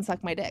fuck you than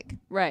suck my dick?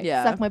 Right.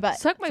 Yeah. Suck my butt.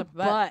 Suck my Suck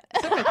butt.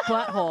 Suck my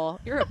butthole.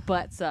 You're a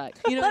butt suck.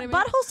 You know what I But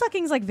mean? butthole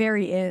sucking's like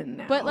very in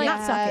now. But like,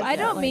 Not sucking, I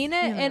don't but, mean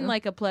like, it you know. in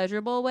like a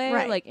pleasurable way,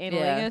 Right. like Yeah.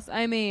 analingus.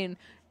 I mean,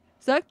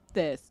 suck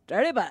this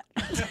dirty butt.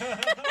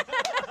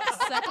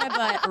 Suck my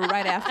butt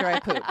right after I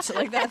pooped.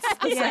 Like that's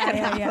the second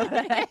half of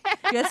it.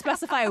 You gotta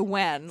specify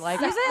when. Like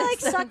Is it like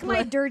suck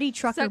my dirty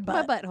trucker Suck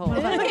my butt?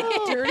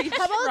 butthole. dirty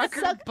How about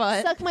trucker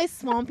butt. suck my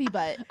swampy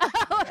butt?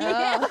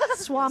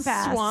 Swamp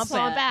ass. Swamp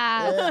Swamp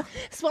ass.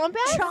 Swamp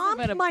ass? Chomp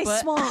About a my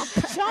butt. swamp.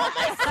 Chomp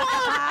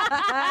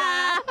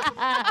my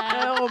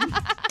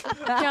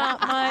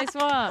Chomp my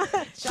swamp.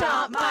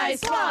 Chomp my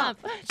swamp.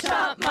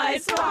 Chomp my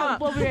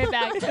swamp. We'll be right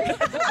back.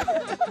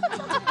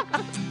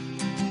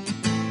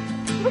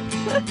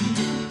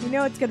 You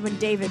know it's good when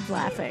David's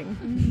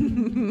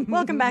laughing.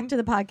 Welcome back to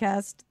the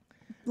podcast,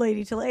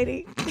 lady to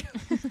lady.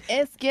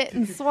 It's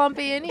getting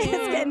swampy in It's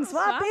here. getting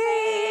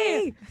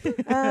swampy.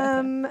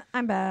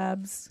 I'm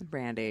Babs,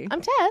 Brandy.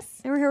 I'm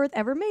Tess. and we're here with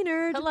Ever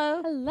Maynard.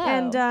 Hello. Hello.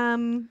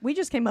 And we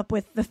just came up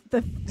with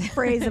the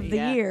phrase of the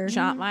Yeah. year.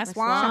 Chomp my Chomp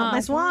swamp. my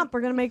swamp.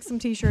 We're gonna make some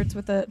T-shirts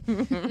with it.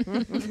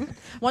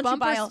 Once you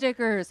buy Bumper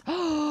stickers.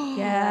 Yeah.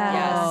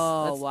 Yes,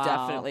 Oh, that's wow.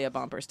 definitely a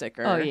bumper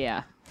sticker. Oh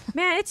yeah.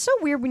 Man, it's so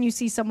weird when you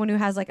see someone who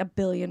has like 1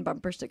 billion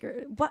bumper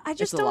stickers. But I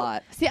just It's a don't.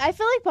 lot. See, I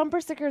feel like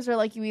bumper stickers are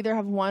like you either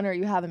have one or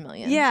you have 1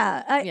 million.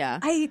 Yeah, Yeah.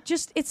 I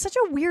just it's such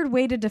a weird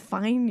way to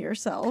define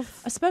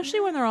yourself. Especially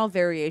when they're all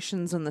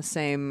variations on the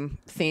same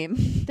theme.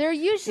 There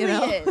usually You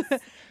know? is.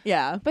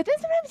 Yeah. But then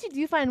sometimes you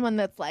do find one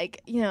that's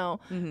like, you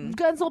know, Mm-hmm.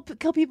 guns will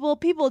kill people,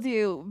 people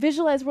do,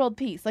 visualize world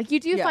peace. Like you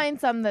do Yeah.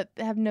 find some that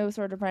have no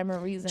sort of rhyme or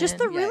reason. Just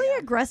the Yeah, really yeah.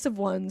 aggressive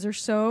ones are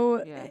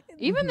so. Yeah.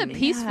 Even the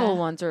peaceful Yeah.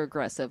 ones are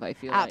aggressive. I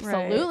feel like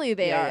Absolutely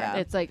they Yeah, are. yeah.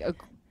 it's like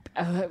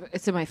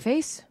it's in my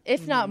face.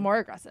 If not more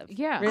aggressive.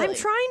 Yeah. Really. I'm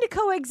trying to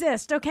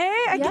coexist, okay?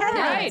 I Yeah. get it.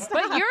 Right,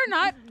 but you're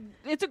not.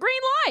 It's a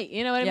green light.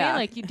 You know what I Yeah. mean?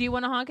 Like, do you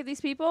want to honk at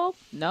these people?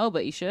 No,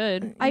 but you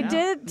should. I you know?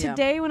 did Yeah.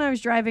 today when I was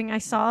driving. I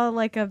saw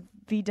like a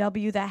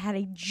VW that had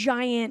a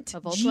giant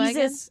A Volkswagen?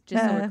 Jesus.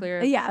 Just so we're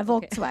clear. Yeah, a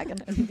Okay.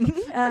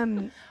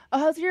 Volkswagen. Oh,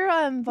 how's your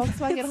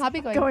Volkswagen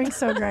hobby going? Going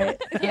so great.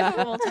 Yeah,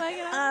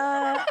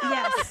 Volkswagen.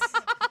 Yes.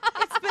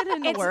 It's been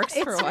in the works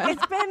for a while.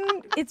 It's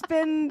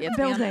been It's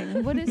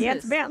building. What is Yeah,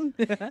 this? it's been.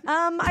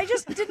 I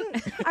just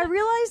didn't. I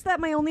realized that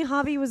my only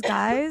hobby was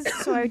guys,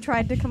 so I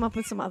tried to come up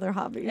with some other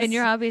hobbies. And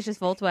your hobby is just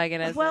Volkswagen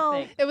as Well, the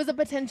thing. It was a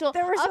potential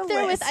There was up a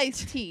there with list.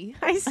 iced tea.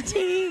 iced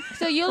tea,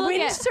 So you look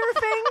at.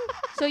 windsurfing.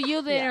 So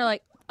you then are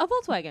like a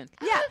Volkswagen.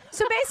 Yeah.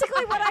 So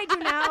basically, what I do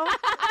now,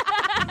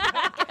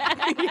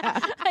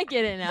 I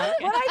get it now.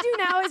 what I do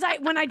now is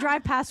when I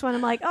drive past one,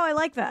 I'm like, oh, I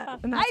like that.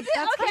 And I did.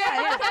 that's Okay,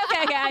 yeah,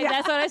 yeah. okay. Yeah.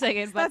 That's what I was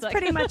thinking. That's like,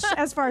 pretty much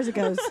as far as it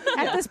goes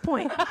at this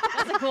point.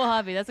 That's a cool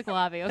hobby. That's a cool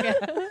hobby. Okay.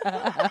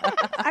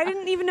 I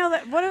didn't even know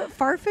that. What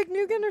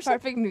Farfignugan or something?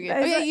 Perfect nougat.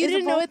 Is Oh, yeah, it- you is it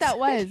didn't know what that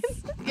was.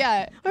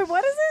 Yeah. Wait,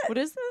 what is it? What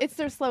is that? It's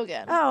their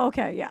slogan. Oh,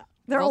 okay, yeah.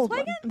 They're old.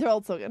 Volkswagen? one. Their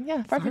old slogan.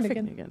 Yeah.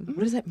 Farfignugan. Farfignugan. What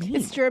does that mean?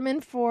 It's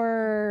German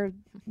for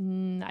I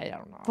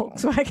don't know.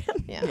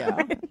 Volkswagen. Yeah. Yeah.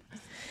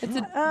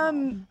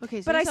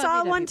 Okay. So But you I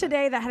saw VW, one but-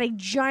 today that had a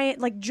giant,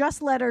 like,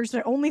 just letters,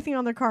 the only thing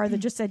on their car that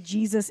just said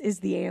Jesus is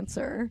the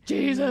answer.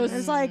 Jesus.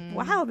 It's like,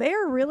 wow, they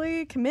are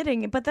really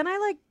committing. But then I,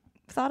 like,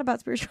 thought about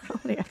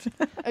spirituality after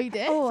that. Oh, you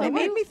did? Oh, So it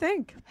made me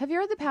think. Have you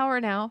read The Power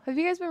Now? Have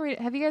you guys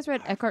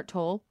read Eckhart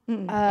Tolle?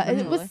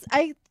 It was.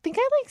 I think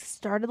I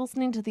started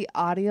listening to the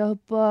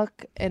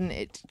audiobook, and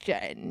it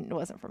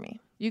wasn't for me.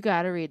 You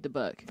got to read the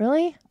book.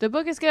 Really? The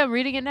book is good. I'm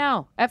reading it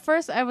now. At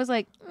first, I was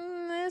like,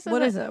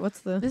 What is it? What's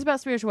the? This is about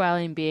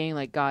spirituality and being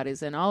like God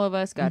is in all of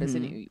us. God is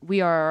in you.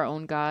 We are our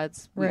own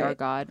gods. We are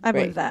God. I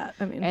believe that.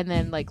 I mean, and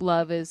then like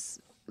love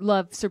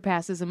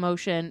surpasses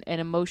emotion,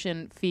 and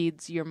emotion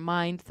feeds your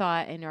mind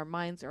thought, and our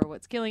minds are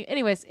what's killing.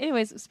 Anyways,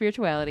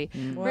 spirituality.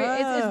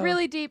 It's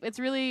really deep. It's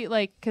really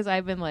like, because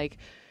I've been like,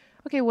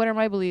 okay, what are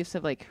my beliefs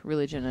of like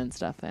religion and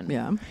stuff? And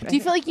do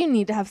you feel like you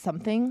need to have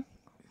something?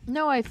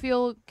 No, I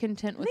feel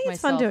content with I think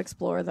myself. it's fun to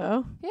explore,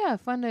 though. Yeah,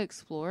 fun to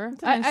explore.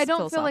 Nice I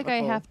don't feel like I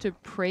philosophical have to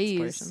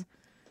praise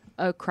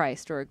a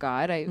Christ or a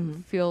God. I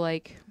feel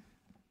like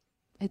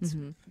it's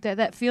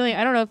that feeling.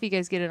 I don't know if you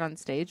guys get it on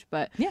stage,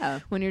 but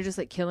when you're just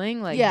like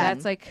killing, like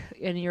that's like,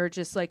 and you're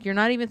just like, you're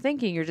not even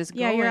thinking, you're just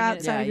going, you're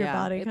outside of your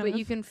body, but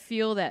you can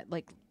feel that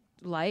like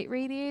light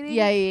radiating.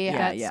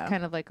 Yeah. That's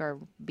kind of like our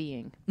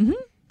being.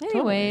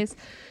 Anyways,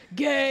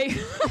 gay.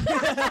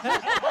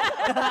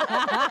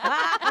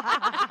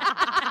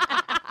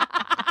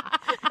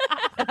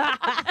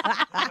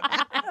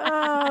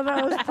 Oh,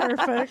 that was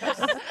perfect.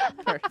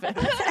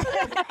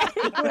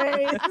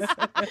 Anyways.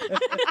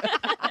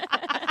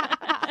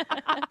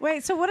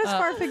 Wait, so what does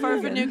farfanugan?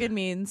 Farfanugan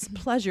means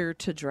pleasure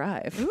to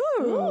drive.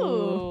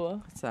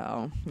 Ooh.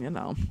 So,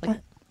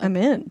 I'm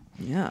in.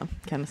 yeah,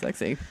 kind of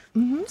sexy.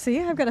 See,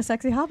 I've got a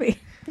sexy hobby.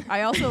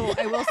 I will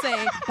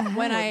say,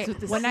 when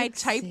I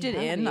typed it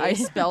in, I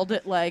spelled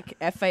it like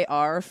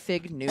FAR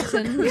Fig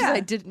Newton because I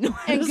didn't know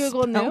how And to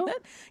Google spell knew?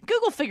 it.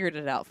 Google figured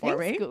it out for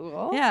Thanks, me.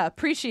 Google. Yeah,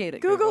 appreciate it.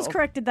 Google's Google.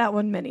 corrected that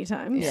one many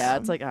times. Yeah,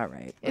 it's like, all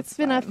right. It's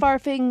been a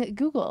farfing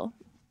Google.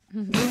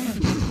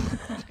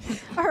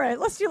 All right,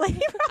 let's do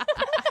Lady Problem.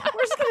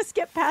 We're just going to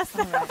skip past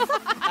that.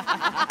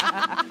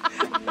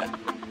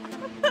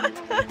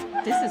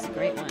 This is a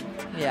great one.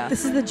 Yeah.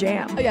 This is the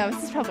jam. Oh yeah,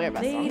 this is probably our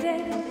best song.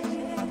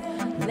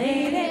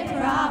 Lady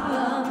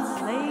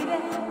problems.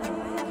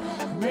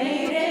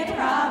 Lady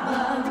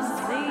problems.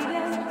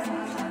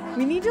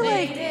 We need to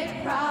Lady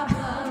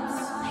problems.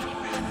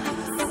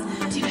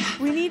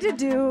 we need to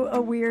do a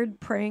weird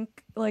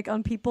prank like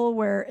on people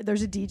where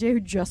there's a DJ who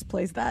just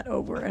plays that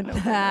over and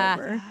over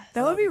and over.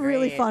 That would be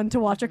really fun to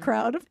watch a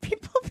crowd of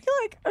people be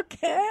like,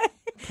 okay.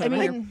 I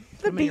mean,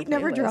 The beat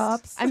never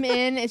drops. I'm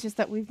in. It's just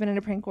that we've been in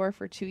a prank war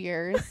for 2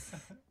 years.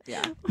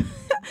 Yeah.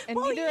 And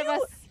Well, neither of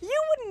us.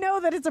 you wouldn't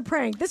know that it's a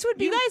prank. This would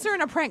be You guys are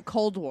in a prank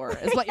Cold War,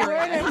 is what you're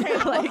in.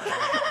 Like,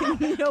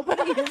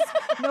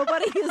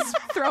 nobody is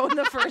throwing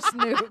the first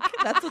nuke.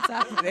 That's what's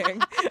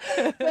happening.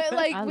 But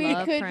like I we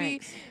love could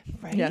pranks. be.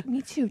 Right? Yeah.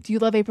 Me too. Do you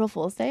love April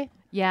Fool's Day?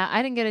 Yeah,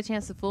 I didn't get a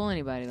chance to fool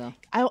anybody though.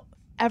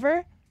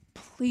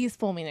 Please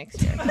fool me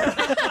next year.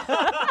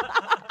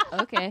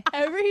 Okay.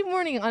 every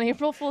morning on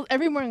April Fool's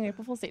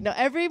Day. No,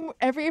 every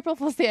April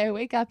Fool's Day I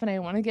wake up and I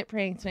want to get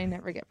pranked and I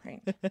never get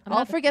pranked.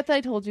 I'll forget that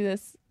I told you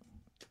this.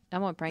 I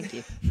won't prank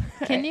you.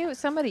 Can you?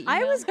 Somebody. I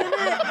email was gonna.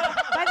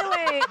 By the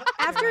way,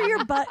 after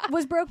your butt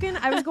was broken,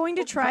 I was going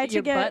to try to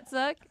your get. butt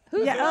suck.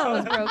 Whose Yeah, butt oh,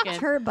 was broken?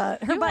 Her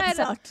butt. Her You butt had a-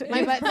 sucked.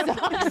 My butt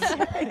sucks.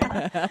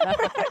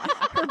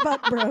 Her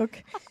butt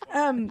broke.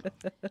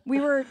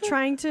 We were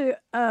trying to.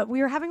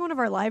 We were having one of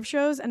our live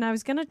shows, and I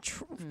was gonna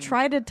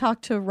try to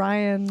talk to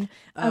Ryan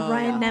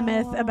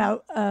Nemeth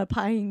about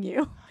pieing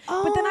you.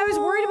 But then I was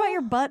worried about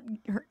your butt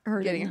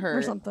hurting Getting or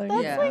hurt. something.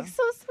 That's like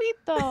so sweet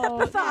though.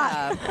 The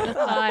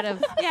thought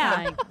of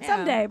dying.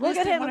 Someday we'll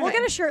get him. We'll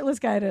get a shirtless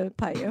guy to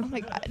pie you. Oh my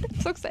god, I'm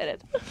so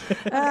excited.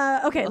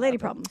 Okay, lady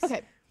problems.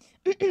 Okay.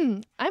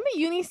 I'm a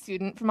uni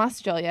student from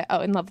Australia. Oh,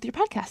 in love with your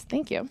podcast.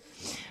 Thank you.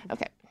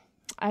 Okay.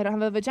 I don't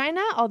have a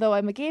vagina, although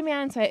I'm a gay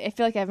man, so I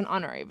feel like I have an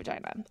honorary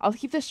vagina. I'll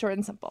keep this short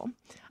and simple.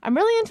 I'm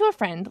really into a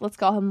friend. Let's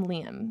call him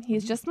Liam.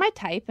 He's just my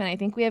type, and I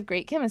think we have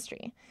great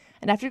chemistry.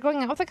 And after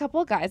going out with a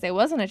couple of guys I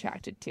wasn't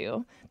attracted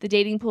to, the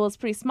dating pool is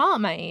pretty small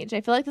at my age.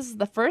 I feel like this is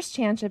the first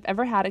chance I've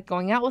ever had at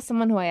going out with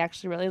someone who I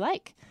actually really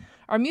like.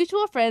 Our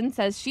mutual friend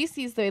says she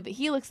sees the way that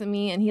he looks at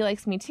me, and he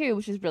likes me too,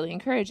 which is really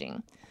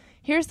encouraging.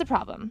 Here's the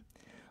problem.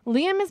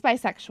 Liam is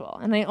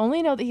bisexual, and I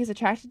only know that he's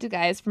attracted to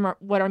guys from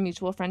what our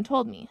mutual friend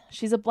told me.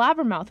 She's a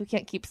blabbermouth who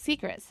can't keep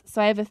secrets,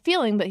 so I have a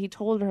feeling that he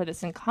told her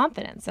this in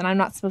confidence, and I'm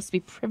not supposed to be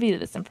privy to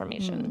this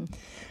information.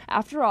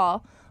 After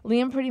all,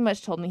 Liam pretty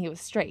much told me he was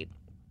straight.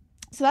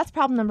 So that's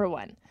problem number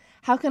 1.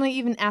 How can I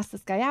even ask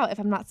this guy out if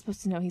I'm not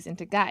supposed to know he's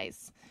into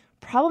guys?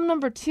 Problem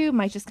number 2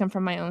 might just come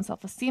from my own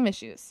self-esteem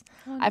issues.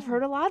 I've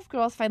heard a lot of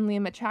girls find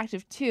Liam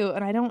attractive too,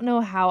 and I don't know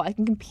how I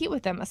can compete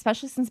with them,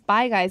 especially since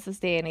bi guys this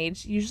day and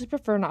age usually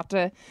prefer not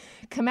to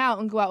come out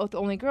and go out with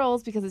only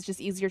girls because it's just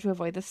easier to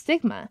avoid the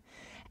stigma.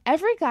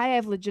 Every guy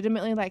I've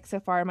legitimately liked so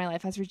far in my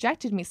life has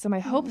rejected me, so my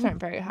hopes aren't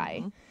very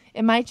high.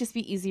 It might just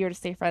be easier to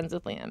stay friends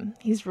with Liam.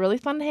 He's really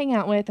fun to hang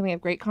out with, and we have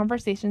great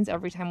conversations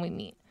every time we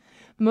meet.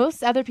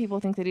 Most other people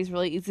think that he's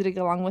really easy to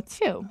get along with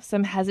too, so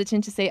I'm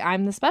hesitant to say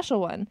I'm the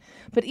special one.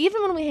 But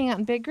even when we hang out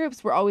in big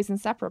groups, we're always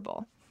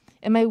inseparable.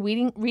 Am I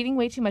reading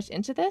way too much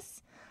into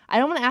this? I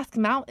don't want to ask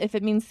him out if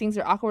it means things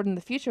are awkward in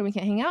the future and we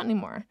can't hang out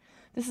anymore.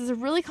 This is a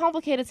really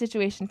complicated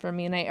situation for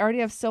me, and I already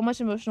have so much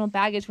emotional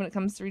baggage when it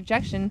comes to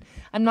rejection.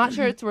 I'm not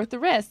sure it's worth the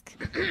risk.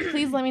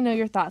 Please let me know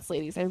your thoughts,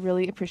 ladies. I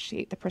really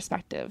appreciate the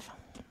perspective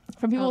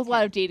from people with a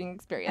lot of dating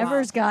experience.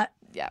 Ever's got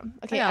Yeah.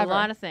 Okay. Yeah, a Ever.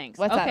 lot of things.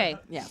 What's okay.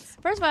 that? Yes.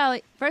 First of all,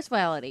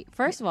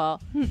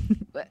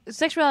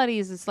 sexuality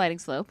is a sliding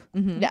slope.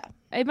 Yeah.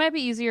 It might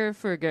be easier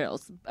for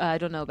girls. I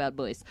don't know about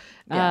boys.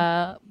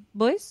 Yeah.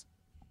 Boys?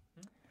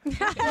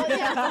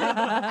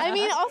 I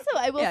mean, also,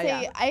 I will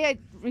say, I had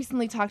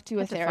recently talked to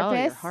a To follow your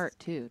therapist. heart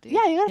too, dude.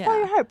 Yeah, you gotta follow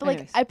your heart. But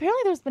Anyways. like,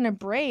 apparently, there's been a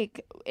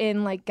break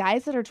in like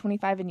guys that are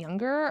 25 and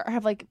younger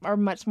are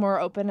much more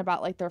open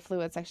about like their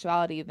fluid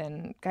sexuality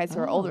than guys who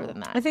are older than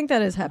that. I think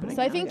that is happening.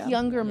 So I now, think yeah.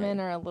 younger men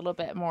are a little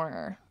bit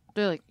more.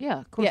 They're like, yeah,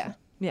 of course.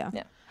 Yeah.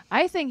 Yeah.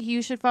 I think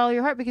you should follow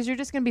your heart because you're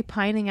just going to be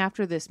pining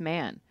after this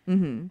man.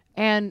 Mm-hmm.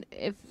 And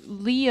if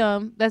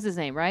Liam, that's his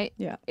name, right?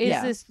 Yeah. Is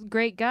Yeah. this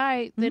great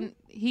guy, then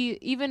he,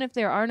 even if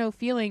there are no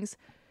feelings,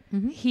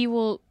 he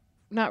will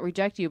not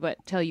reject you,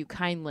 but tell you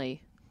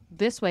kindly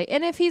this way.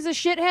 And if he's a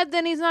shithead,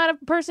 then he's not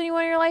a person you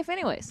want in your life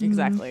anyways.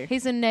 Exactly.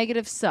 He's a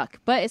negative suck.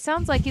 But it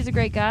sounds like he's a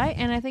great guy,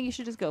 and I think you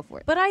should just go for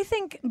it. But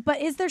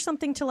is there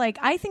something to like,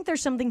 I think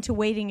there's something to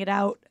waiting it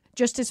out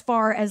just as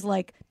far as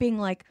like being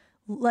like,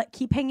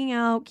 keep hanging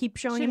out, keep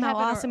showing Should him how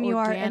happen awesome you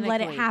are and let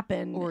it organically.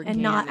 happen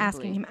and not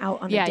asking him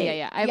out on a Yeah, date.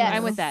 yeah. Yes.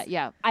 I'm with that.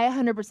 Yeah. I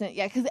 100%.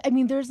 Yeah. Because, I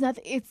mean, there's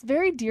nothing. It's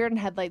very deer in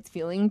headlights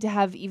feeling to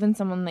have even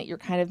someone that you're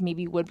kind of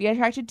maybe would be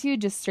attracted to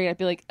just straight up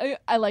be like,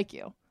 I like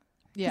you.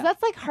 Yeah. Because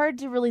that's like hard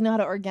to really know how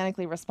to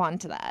organically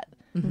respond to that.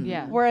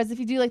 Yeah. Whereas if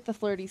you do like the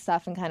flirty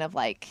stuff and kind of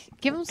like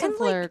Give him some And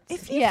like, flirts.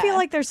 if you Yeah. feel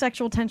like there's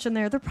sexual tension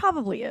there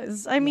probably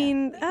is. I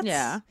mean, that's...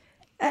 Yeah.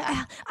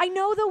 I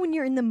know though when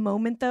you're in the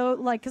moment though,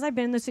 like because I've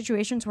been in those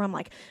situations where I'm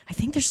like, I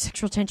think there's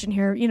sexual tension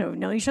here. You know,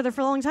 know each other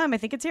for a long time. I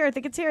think it's here. I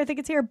think it's here. I think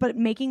it's here. But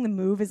making the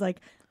move is like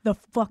the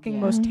fucking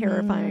most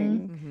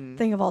terrifying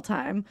thing of all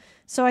time.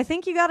 So I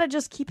think you got to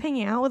just keep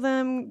hanging out with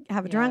them,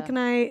 have a drunk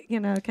night. You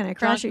know, kind of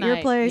crash at your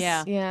night, place.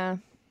 yeah. yeah.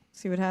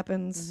 See what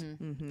happens.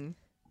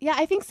 Yeah,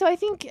 I think so. I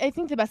think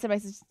the best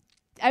advice is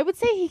I would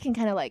say he can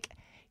kind of like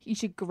you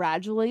should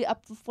gradually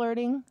up the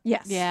flirting.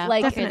 Yes. Yeah.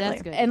 Like okay, definitely.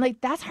 that's good. And like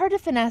that's hard to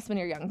finesse when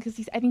you're young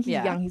because I think he's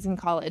Yeah. young. He's in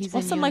college. He's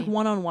Well, in some like uni.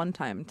 one-on-one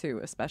time too,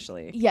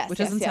 especially. Yes, Which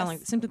yes, doesn't sound yes.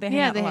 like simply they hang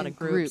Yeah, out they in a lot have of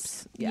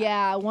groups.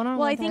 yeah, one-on-one.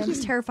 Well, I think time.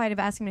 he's terrified of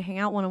asking him to hang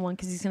out one-on-one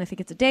because he's going to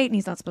think it's a date and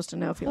he's not supposed to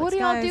know if he what likes do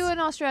y'all guys. do in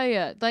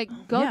Australia? Like,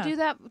 go Yeah. do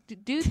that,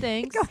 do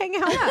things, Go hang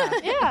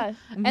out. Yeah.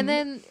 and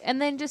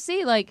then just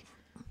see like,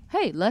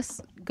 hey, let's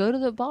go to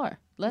the bar.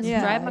 Let's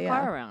Yeah, drive my yeah.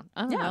 car around.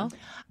 I don't know.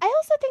 I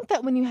also think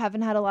that when you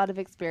haven't had a lot of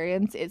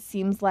experience, it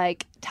seems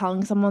like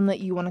telling someone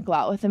that you want to go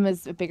out with them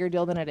is a bigger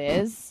deal than it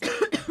is.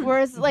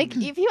 Whereas, like,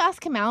 if you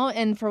ask him out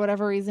and for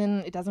whatever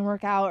reason it doesn't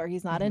work out or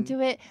he's not into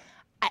it,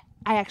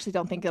 I actually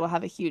don't think it'll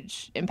have a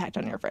huge impact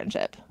on your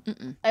friendship.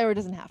 Or it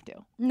doesn't have to.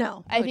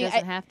 No. I It think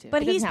doesn't have to.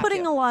 But It doesn't he's have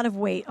putting to. a lot of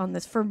weight on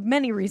this for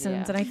many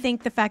reasons, Yeah. and I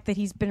think the fact that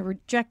he's been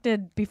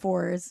rejected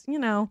before is, you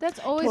know, That's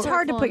always It's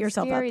hard to hurtful put and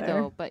yourself out scary,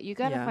 there. though. But you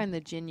got to Yeah. find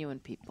the genuine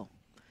people.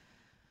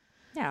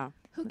 Yeah.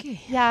 Okay.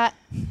 Yeah.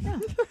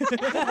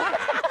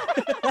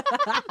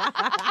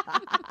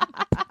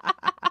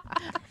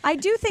 I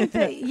do think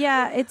that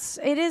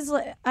it is.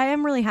 I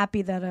am really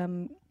happy that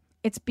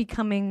it's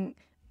becoming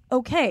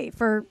okay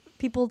for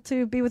people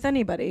to be with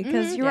anybody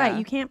because you're right, Yeah.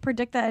 you can't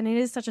predict that, and it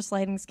is such a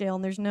sliding scale,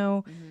 and there's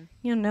no,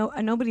 you know,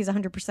 nobody's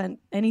 100%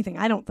 anything.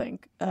 I don't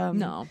think.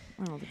 No,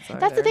 I don't think so.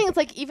 That's the either. thing. It's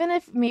like, even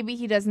if maybe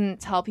he doesn't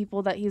tell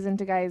people that he's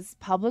into guys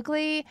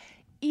publicly,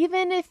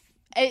 even if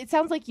it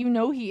sounds like you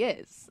know he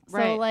is. So,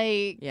 Right.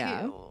 like,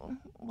 Yeah.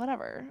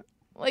 whatever.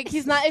 Like,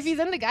 he's not, if he's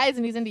into guys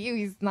and he's into you,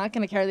 he's not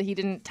going to care that he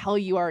didn't tell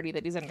you already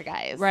that he's into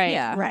guys. Right.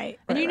 Yeah. Right.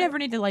 And you right. never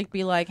need to like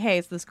be like,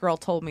 hey, so this girl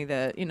told me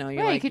that, you know,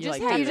 you're Right, you like, could you just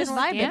like have do it this.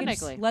 organically. You can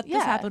just let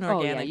this happen Oh,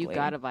 organically. yeah, you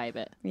got to vibe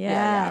it.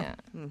 Yeah.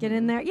 Yeah. Get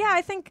in there. Yeah,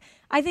 I think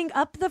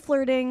up the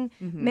flirting.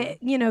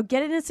 You know,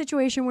 get in a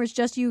situation where it's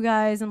just you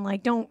guys, and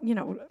like don't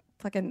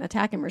fucking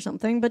attack him or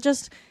something, but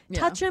just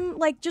touch him.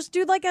 Like just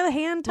do like a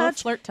hand Little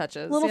touch, flirt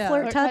touches. little yeah.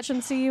 flirt touch,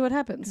 and see what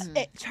happens.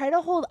 Try to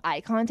hold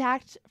eye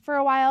contact for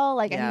a while.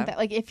 Like, I Yeah. think that,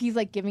 like, if he's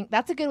like giving,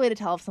 that's a good way to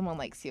tell if someone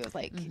likes you. It's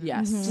like,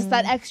 Yes. just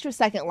that extra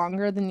second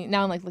longer than you,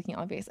 now I'm like looking at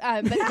my face.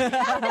 But just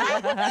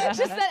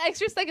that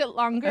extra second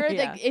longer.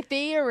 Yeah. Like, if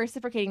they are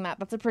reciprocating that,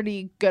 that's a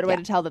pretty good way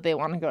to tell that they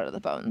want to go to the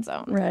bone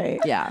zone. Right.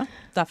 Yeah,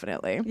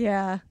 definitely.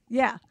 Yeah.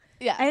 Yeah.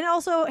 Yeah. And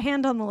also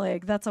hand on the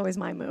leg. That's always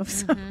my move.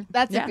 So.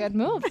 That's Yeah. a good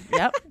move.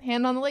 Yep.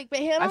 Hand on the leg, but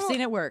hand on I've the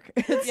seen it work.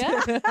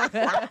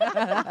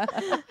 Yeah.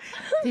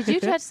 Did you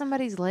touch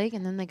somebody's leg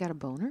and then they got a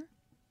boner?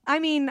 I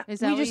mean, Is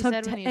that we what just you said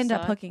hooked, when you end saw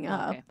up it? hooking Oh,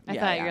 up. okay. I Yeah,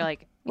 thought yeah. you're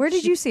like, Where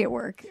did you see it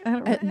work? I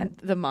don't know.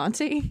 The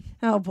Monty.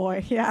 Oh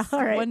boy. Yeah.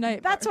 All right. One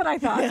night. That's what I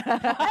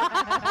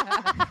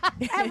thought.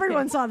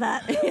 Everyone saw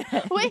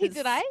that. Wait,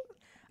 did I?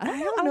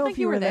 I don't know think if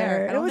you were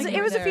there. I don't think you It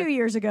were was a there. few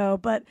years ago,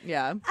 but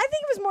Yeah. I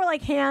think it was more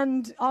like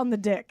hand on the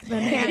dick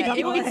than hand on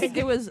the leg.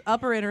 It was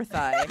upper inner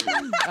thigh,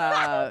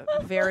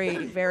 very,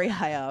 very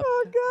high up.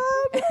 Oh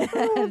God!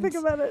 I don't think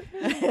about it.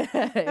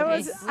 That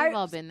was, We've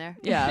all been there.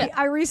 Yeah.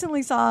 I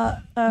recently saw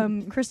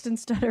Kristen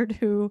Studdard,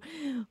 who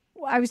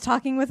I was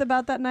talking with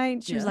about that night.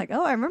 And she was like,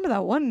 "Oh, I remember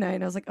that one night."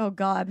 And I was like, "Oh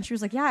God!" And she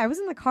was like, "Yeah, I was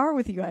in the car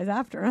with you guys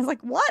after." And I was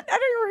like, "What? I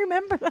don't even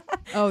remember that."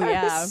 Oh, I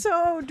yeah. was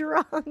so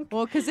drunk.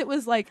 Well, because it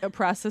was like a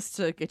process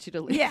to get you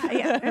to leave. Yeah,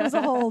 it was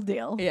a whole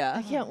deal. I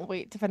Yeah. can't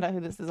wait to find out who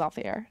this is off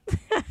the air.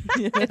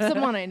 It's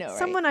someone I know, right?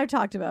 Someone I've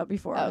talked about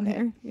before on Okay.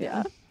 here.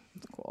 Yeah.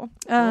 Cool.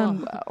 Wow.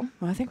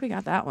 Well, I think we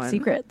got that one.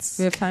 Secrets.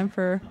 We have time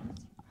for.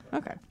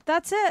 Okay.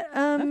 That's it.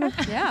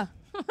 Yeah.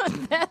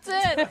 That's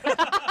it.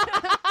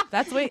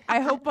 That's wait. I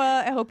hope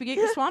you get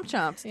your swamp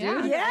chomps, dude.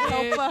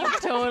 Yeah. You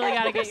totally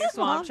got to get your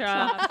swamp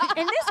chomp.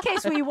 In this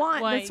case, we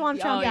want the swamp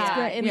chomp. yeah. Is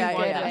great. In Yeah, the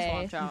good yeah.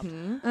 way. Swamp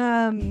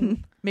chomp.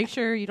 Make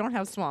sure you don't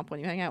have swamp when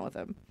you hang out with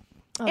him.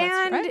 Oh, that's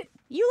And right.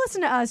 you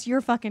listen to us,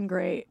 you're fucking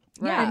great.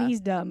 Yeah. And he's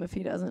dumb if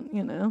he doesn't,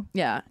 you know.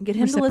 Yeah. Get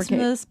him to listen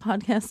to Reciprocate. this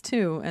podcast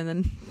too, and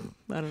then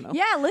I don't know.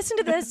 Yeah, listen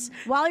to this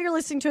while you're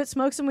listening to it.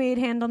 Smoke some weed,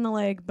 hand on the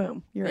leg,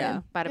 boom, you're Yeah.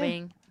 in. Bada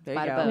bing. There you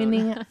Bada go. boom.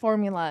 Winning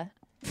formula.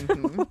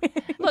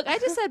 Look, I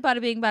just said bada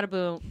bing, bada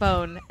boom,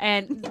 bone,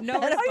 and no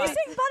Are you response.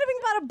 saying bada bing,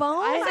 bada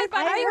bone? I said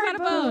bada bing, heard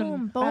bada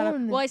bone.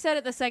 Bone. Well, I said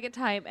it the second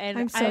time, and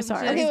I'm so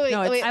sorry. just- Okay, wait,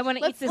 No, it's- wait. I wanna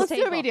eat Let's- this Let's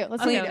do a table. redo.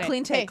 Let's Okay, do a okay. redo.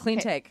 Clean take. Hey, Clean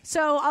hey. take.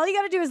 So all you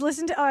got to do is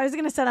listen to. Oh, I was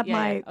going to set up Yeah,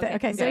 my. yeah.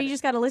 Okay, So good. you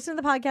just got to listen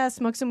to the podcast,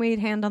 smoke some weed,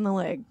 hand on the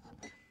leg.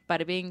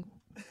 Bada bing.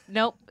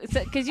 Nope,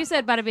 because you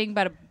said bada bing,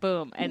 bada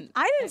boom, and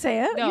I didn't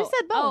say it. no. You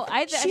said both.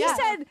 Oh,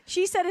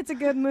 She said it's a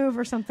good move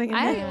or something. and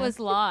I then- was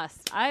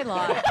lost. I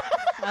lost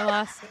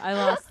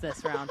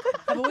this round.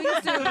 How about we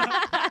just do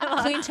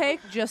clean take,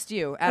 just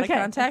you, out Okay, of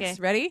context.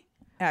 okay. Ready?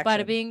 Action.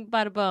 Bada bing,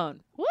 bada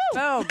bone.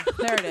 Boom.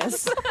 There it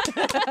is.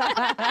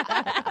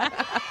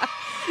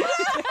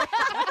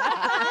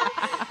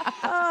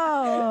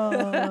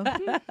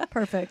 Oh,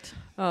 perfect.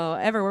 Oh,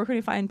 Ever, where can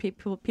you find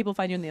people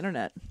find you on the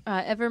internet?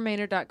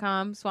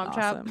 Evermaynard.com, Swamp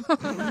Awesome. Chop.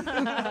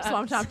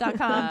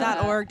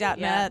 Swampchomp.com, .org, .net.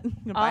 yeah. You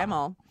can buy them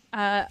all.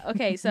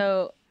 Okay,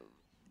 so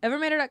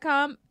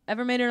Evermaynard.com,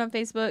 Evermaynard on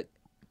Facebook,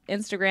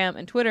 Instagram,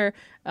 and Twitter.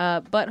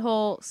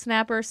 Butthole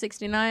Snapper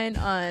 69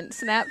 on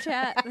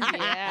Snapchat.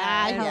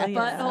 Yeah, Hell and yeah.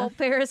 Butthole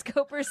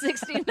Periscoper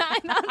 69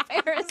 on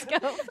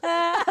Periscope.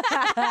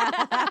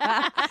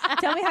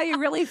 Tell me how you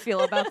really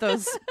feel about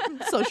those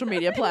social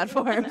media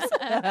platforms.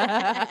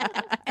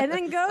 And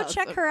then go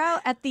check her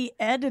out at the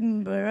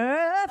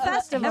Edinburgh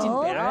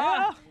Festival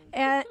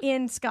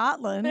in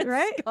Scotland,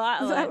 right?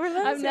 Scotland. Is that where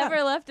that I've is? never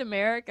Yeah. left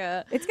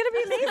America. It's gonna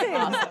be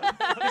amazing.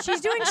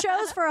 She's doing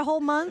shows for a whole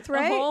month,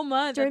 right? A whole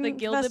month During at the the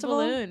Gilded festival?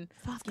 Balloon.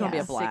 It's going to be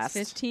a yes. blast.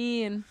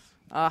 6:15.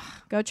 Ugh,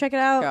 Go check it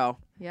out. go.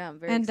 Yeah, I'm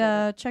very And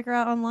excited. check her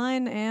out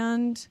online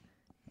and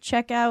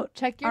check out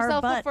Check our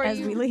yourself butt before as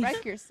you we leave.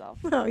 wreck yourself.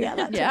 Oh yeah,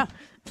 that's Yeah.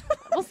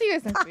 We'll see you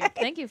guys next week.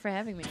 Thank you for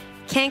having me.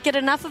 Can't get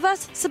enough of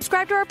us?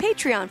 Subscribe to our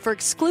Patreon for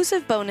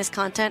exclusive bonus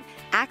content,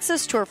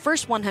 access to our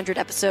first 100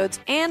 episodes,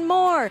 and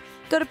more.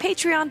 Go to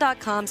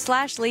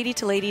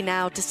patreon.com/ladytolady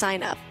now to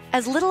sign up.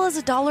 As little as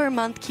 $1 a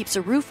month keeps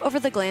a roof over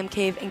the glam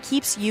cave and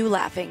keeps you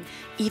laughing,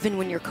 even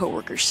when your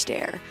coworkers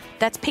stare.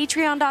 That's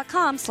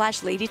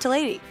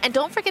patreon.com/ladytolady. And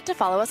don't forget to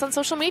follow us on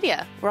social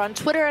media. We're on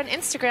Twitter and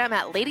Instagram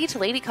at Lady to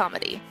Lady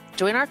Comedy.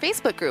 Join our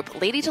Facebook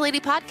group, Lady to Lady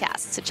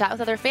Podcasts, to chat with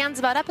other fans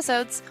about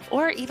episodes,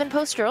 or even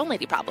post your own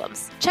lady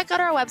problems. Check out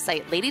our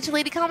website,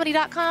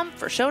 ladytoladycomedy.com,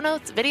 for show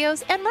notes,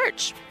 videos, and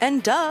merch.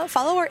 And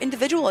follow our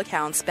individual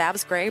accounts,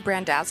 Babs Gray,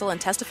 Brandazzle,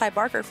 and Testify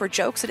Barker for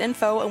jokes and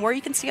info and where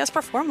you can see us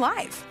perform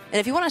live. And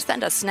if you want to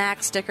send us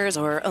snacks, stickers,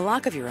 or a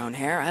lock of your own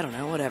hair, I don't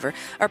know, whatever,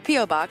 our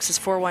P.O. Box is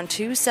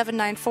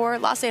 412-794,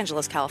 Los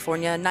Angeles,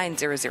 California,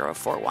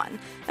 90041.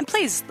 And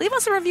please, leave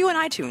us a review on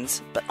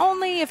iTunes, but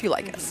only if you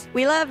like us.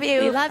 We love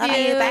you. We love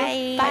you. Bye.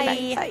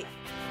 Bye. Bye.